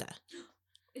Olga.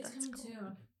 It's coming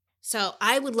soon. So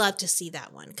I would love to see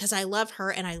that one because I love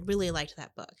her and I really liked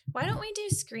that book. Why don't we do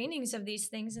screenings of these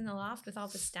things in the loft with all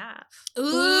the staff?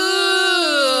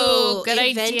 Ooh, good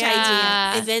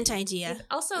idea. Event idea.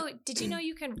 Also, did you know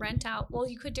you can rent out? Well,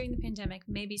 you could during the pandemic,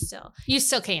 maybe still. You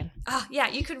still can. Oh, yeah,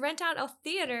 you could rent out a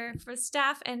theater for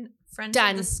staff and friends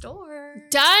Done. of the store.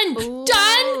 Done. Ooh.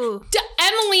 Done.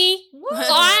 Emily.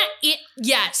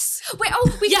 Yes. Wait,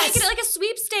 we can make it like a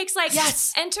sweepstakes. Like,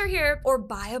 enter here or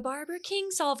buy a Barbara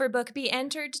Kingsolver book. Be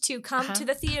entered to come to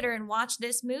the theater and watch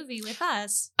this movie with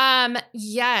us.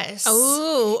 Yes.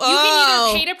 Oh, you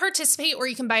can either pay to participate or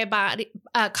you can buy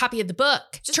a copy of the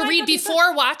book to read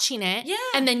before watching it. Yeah.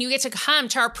 And then you get to come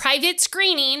to our private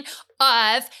screening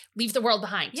of Leave the World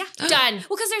Behind. Yeah. Done.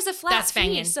 Well, because there's a flat fee.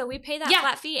 Bangin'. So we pay that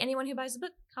flat fee. Anyone who buys the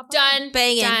book, hop on. Done.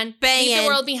 Bangin'. Done. Bangin'. Leave the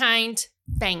World Behind.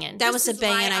 Bangin'. That was a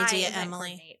bangin' idea,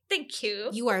 Emily. Thank you.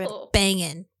 You are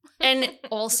bangin'. And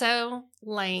also,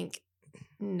 you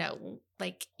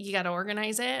got to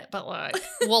organize it, but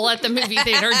we'll let the movie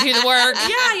theater do the work.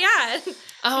 Yeah.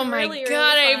 Oh my really,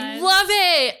 God, really I love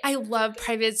it. I love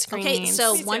private screenings. Okay,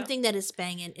 so one thing that is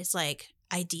banging is like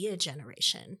idea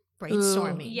generation,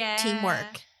 brainstorming,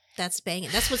 teamwork. That's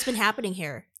banging. That's what's been happening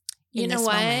here. You know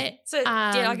what? Moment. So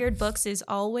Dog-Eared Books is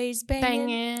always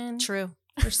banging. True.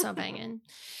 We're so banging.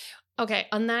 Okay,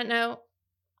 on that note,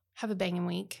 have a banging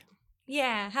week.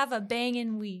 Yeah, have a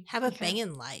banging week. Have a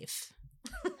banging life.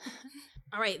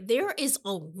 All right, there is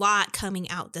a lot coming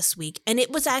out this week, and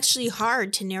it was actually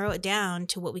hard to narrow it down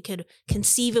to what we could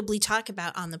conceivably talk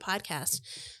about on the podcast.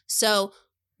 So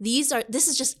this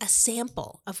is just a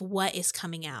sample of what is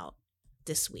coming out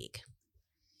this week.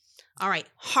 All right,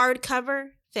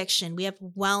 hardcover fiction. We have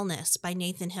Wellness by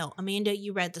Nathan Hill. Amanda,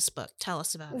 you read this book. Tell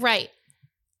us about it. Right.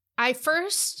 I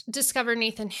first discovered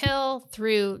Nathan Hill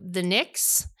through The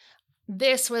Knicks.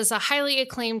 This was a highly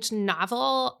acclaimed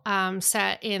novel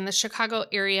set in the Chicago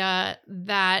area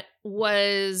that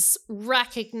was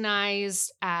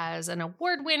recognized as an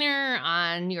award winner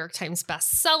on New York Times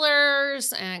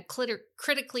bestsellers and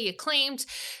critically acclaimed.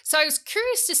 So I was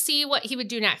curious to see what he would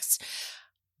do next.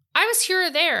 I was here or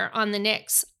there on The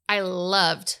Knicks. I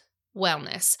loved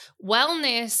Wellness.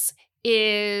 Wellness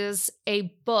is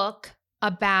a book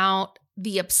about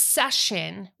the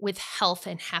obsession with health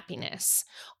and happiness.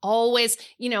 Always,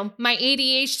 my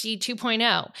ADHD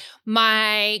 2.0,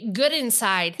 my Good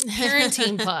Inside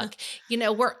parenting book,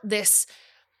 we're this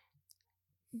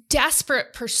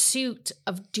desperate pursuit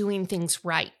of doing things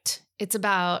right. It's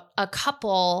about a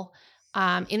couple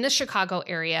in the Chicago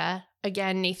area.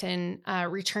 Again, Nathan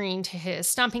returning to his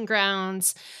stomping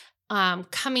grounds,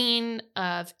 coming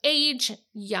of age,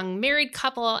 young married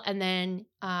couple, and then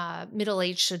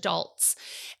middle-aged adults.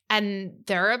 And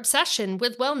their obsession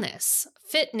with wellness,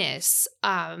 fitness,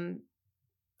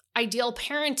 ideal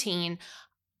parenting.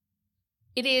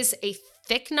 It is a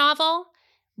thick novel,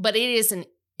 but it is an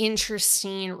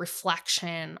interesting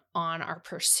reflection on our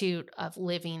pursuit of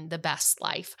living the best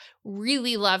life.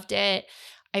 Really loved it.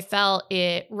 I felt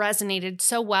it resonated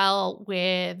so well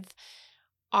with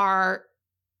our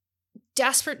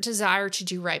desperate desire to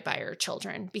do right by our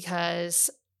children, because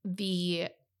the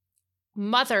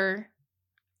mother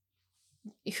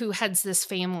who heads this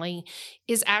family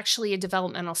is actually a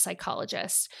developmental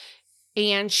psychologist.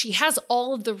 And she has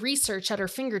all of the research at her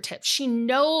fingertips. She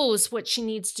knows what she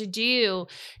needs to do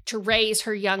to raise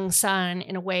her young son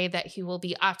in a way that he will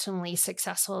be optimally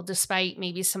successful, despite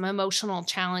maybe some emotional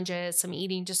challenges, some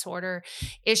eating disorder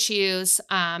issues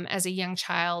as a young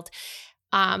child.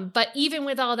 But even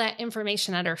with all that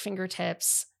information at her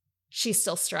fingertips, she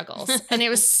still struggles. And it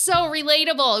was so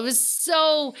relatable. It was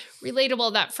so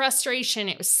relatable, that frustration.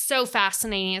 It was so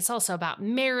fascinating. It's also about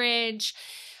marriage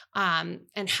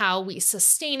and how we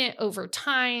sustain it over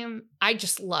time. I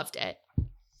just loved it.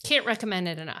 Can't recommend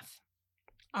it enough.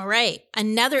 All right.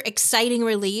 Another exciting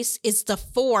release is the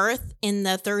fourth in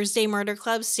the Thursday Murder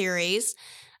Club series,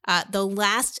 The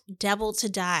Last Devil to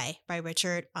Die by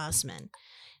Richard Osman.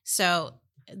 So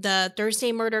the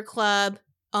Thursday Murder Club,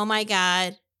 oh my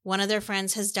God, one of their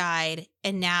friends has died,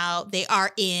 and now they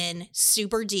are in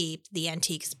super deep the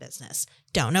antiques business.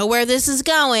 Don't know where this is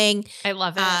going. I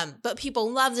love it. But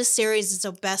people love this series. It's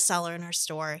a bestseller in our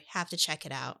store. Have to check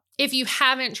it out. If you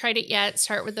haven't tried it yet,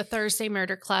 start with the Thursday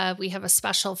Murder Club. We have a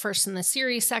special first in the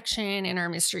series section in our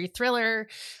mystery thriller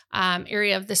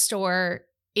area of the store.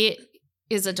 It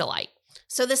is a delight.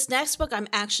 So this next book, I'm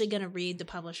actually going to read the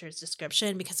publisher's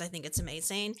description because I think it's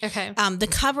amazing. Okay. The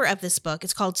cover of this book,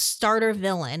 it's called Starter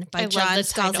Villain by John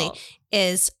Scalzi,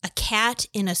 is a cat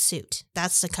in a suit.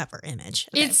 That's the cover image.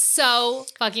 Okay. It's so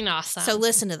fucking awesome. So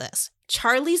listen to this.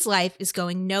 Charlie's life is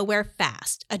going nowhere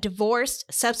fast. A divorced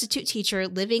substitute teacher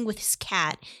living with his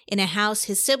cat in a house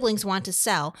his siblings want to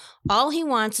sell. All he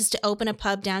wants is to open a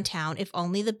pub downtown if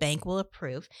only the bank will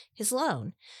approve his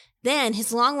loan. Then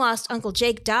his long-lost Uncle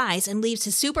Jake dies and leaves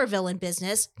his supervillain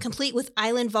business, complete with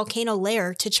island volcano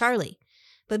lair, to Charlie.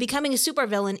 But becoming a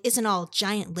supervillain isn't all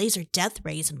giant laser death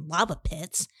rays and lava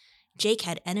pits. Jake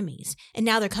had enemies, and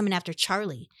now they're coming after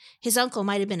Charlie. His uncle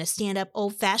might have been a stand-up,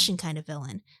 old-fashioned kind of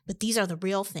villain, but these are the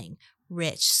real thing.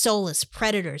 Rich, soulless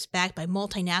predators backed by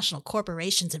multinational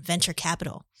corporations and venture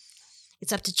capital.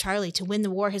 It's up to Charlie to win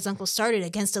the war his uncle started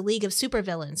against a league of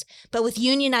supervillains. But with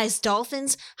unionized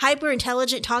dolphins,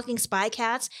 hyper-intelligent talking spy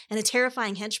cats, and a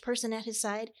terrifying hench person at his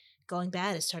side, going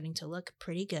bad is starting to look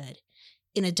pretty good.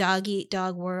 In a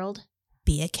dog-eat-dog world,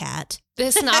 be a cat.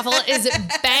 This novel is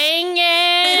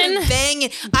banging. Banging.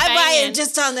 I buy it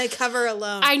just on the cover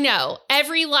alone. I know.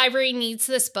 Every library needs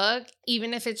this book,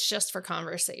 even if it's just for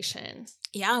conversation.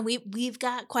 Yeah, we've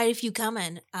got quite a few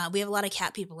coming. We have a lot of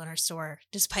cat people in our store,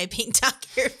 despite being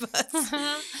dog-eared books.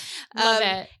 Love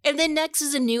it. And then next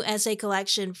is a new essay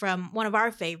collection from one of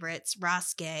our favorites,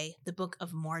 Ross Gay, The Book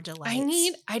of More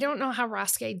Delights. I don't know how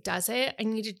Ross Gay does it. I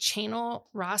need to channel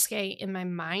Ross Gay in my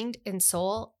mind and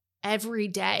soul every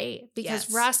day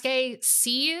because Ross Gay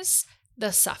sees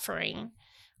the suffering,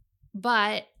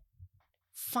 but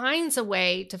finds a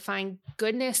way to find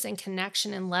goodness and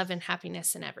connection and love and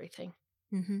happiness in everything.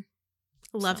 Mm-hmm.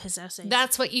 Love his essays.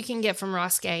 That's what you can get from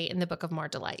Ross Gay in The Book of More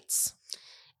Delights.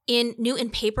 In new in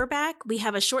paperback, we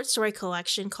have a short story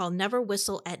collection called Never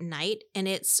Whistle at Night, and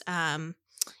it's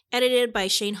edited by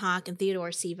Shane Hawk and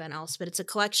Theodore C. Van Els, but it's a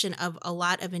collection of a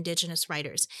lot of Indigenous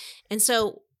writers. And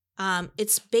so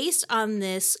it's based on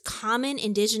this common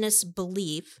Indigenous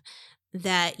belief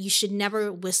that you should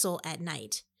never whistle at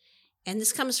night. And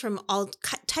this comes from all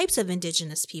types of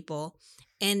Indigenous people.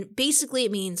 And basically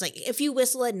it means like if you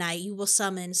whistle at night, you will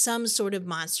summon some sort of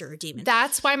monster or demon.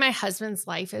 That's why my husband's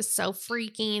life is so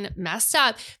freaking messed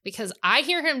up because I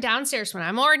hear him downstairs when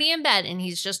I'm already in bed and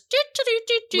he's just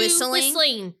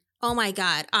whistling. Oh my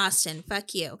God, Austin,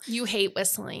 fuck you. You hate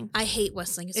whistling. I hate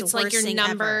whistling. It's the like worst your thing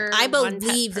number ever. I one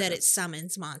believe pet that it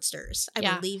summons monsters.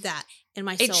 I believe that in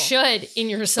my soul. It should in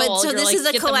your soul. But so You're this like, is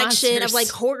a "Get the collection of monsters." like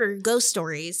horror ghost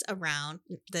stories around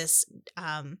this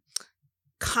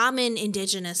common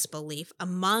Indigenous belief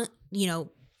among,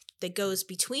 that goes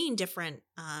between different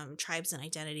tribes and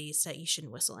identities that you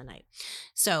shouldn't whistle at night.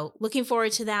 So looking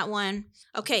forward to that one.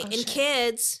 Okay,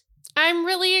 kids. I'm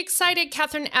really excited.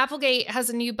 Catherine Applegate has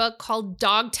a new book called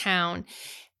Dogtown.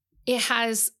 It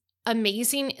has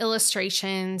amazing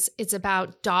illustrations. It's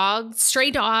about dogs,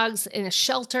 stray dogs in a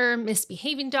shelter,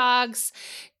 misbehaving dogs,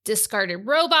 discarded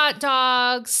robot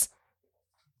dogs.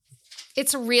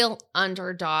 It's a real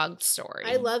underdog story.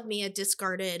 I love me a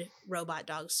discarded robot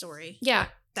dog story. Yeah.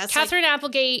 That's Catherine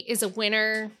Applegate is a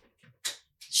winner.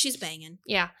 She's banging.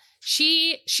 Yeah.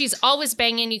 She's always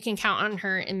banging. You can count on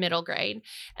her in middle grade.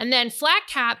 And then Flat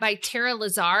Cat by Tara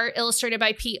Lazar, illustrated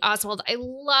by Pete Oswald. I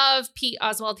love Pete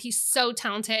Oswald. He's so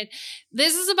talented.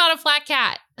 This is about a flat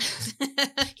cat.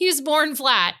 He was born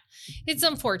flat. It's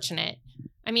unfortunate.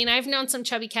 I mean, I've known some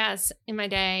chubby cats in my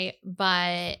day,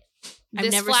 but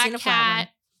I've never seen a flat one.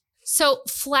 So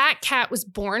Flat Cat was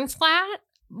born flat,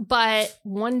 but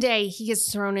one day he gets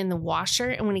thrown in the washer,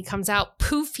 and when he comes out,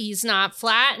 poof, he's not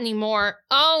flat anymore.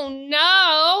 Oh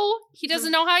no! He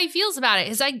doesn't know how he feels about it.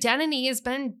 His identity has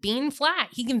been being flat.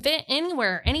 He can fit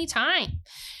anywhere, anytime.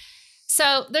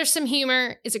 So there's some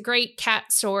humor. It's a great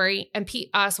cat story, and Pete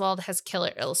Oswald has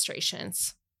killer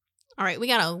illustrations. All right, we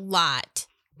got a lot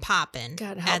popping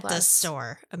at the us.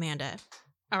 store, Amanda.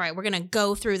 All right, we're going to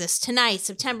go through this tonight,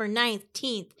 September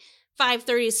 19th, 5:30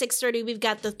 to 6:30. We've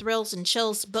got the Thrills and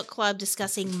Chills book club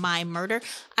discussing My Murder.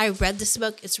 I read this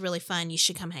book. It's really fun. You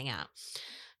should come hang out.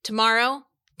 Tomorrow,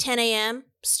 10 a.m.,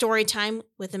 story time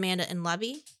with Amanda and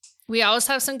Lovey. We always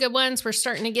have some good ones. We're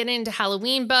starting to get into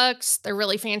Halloween books. They're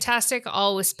really fantastic.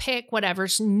 Always pick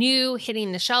whatever's new,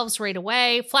 hitting the shelves right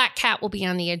away. Flat Cat will be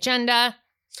on the agenda.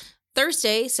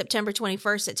 Thursday, September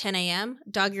 21st at 10 a.m.,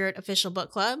 Dog Eared Official Book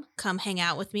Club. Come hang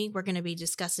out with me. We're going to be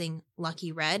discussing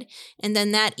Lucky Red. And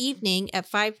then that evening at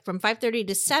from 5:30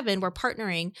 to 7, we're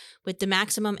partnering with the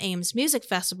Maximum Aims Music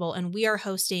Festival, and we are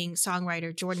hosting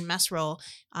songwriter Jordan Messroll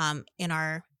in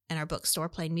our bookstore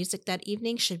playing music that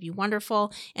evening. Should be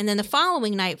wonderful. And then the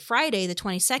following night, Friday, the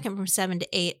 22nd from 7 to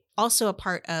 8, also a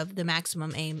part of the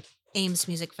Maximum Aims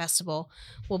Music Festival,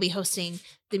 will be hosting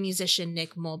the musician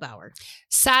Nick Mulbauer.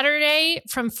 Saturday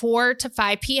from 4 to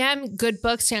 5 p.m., Good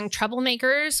Books, Young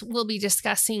Troublemakers will be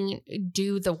discussing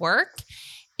Do the Work.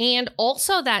 And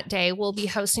also that day, we'll be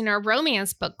hosting our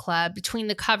romance book club, Between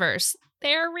the Covers.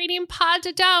 They're reading Pod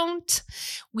to Don't.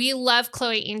 We love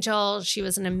Chloe Angel. She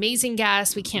was an amazing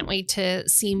guest. We can't wait to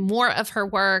see more of her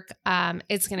work.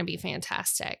 It's going to be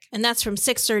fantastic. And that's from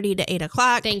 6:30 to 8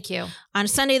 o'clock. Thank you. On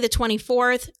Sunday, the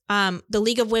 24th, the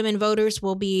League of Women Voters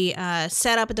will be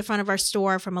set up at the front of our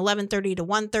store from 11:30 to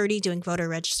 1:30 doing voter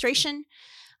registration.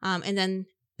 And then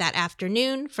that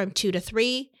afternoon from 2 to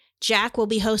 3, Jack will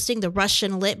be hosting the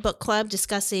Russian Lit Book Club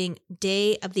discussing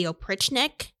Day of the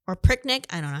Oprichnik or Pricknik.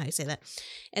 I don't know how you say that.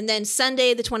 And then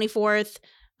Sunday, the 24th,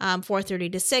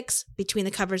 4:30 to 6, Between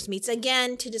the Covers meets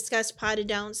again to discuss Potted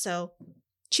Don't. So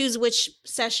choose which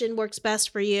session works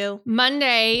best for you.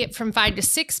 Monday from 5 to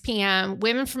 6 p.m.,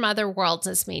 Women from Other Worlds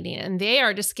is meeting, and they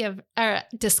are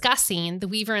discussing The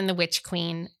Weaver and the Witch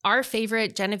Queen, our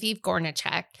favorite Genevieve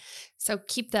Gornichek. So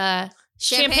keep the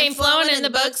champagne flowing and the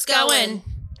books going.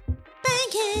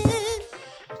 Bangin'.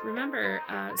 Remember,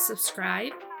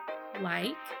 subscribe,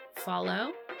 like,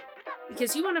 follow,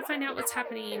 because you want to find out what's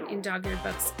happening in Dog Eared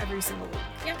Books every single week.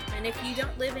 Yep. And if you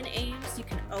don't live in Ames, you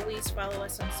can always follow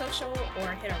us on social or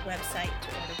hit our website to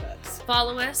order books.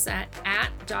 Follow us at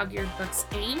Dog Eared Books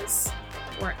Ames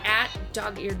or at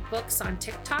Dog Eared Books on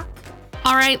TikTok.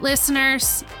 All right,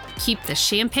 listeners, keep the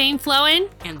champagne flowing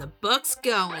And the books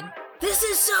going. This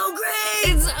is so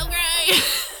great! It's so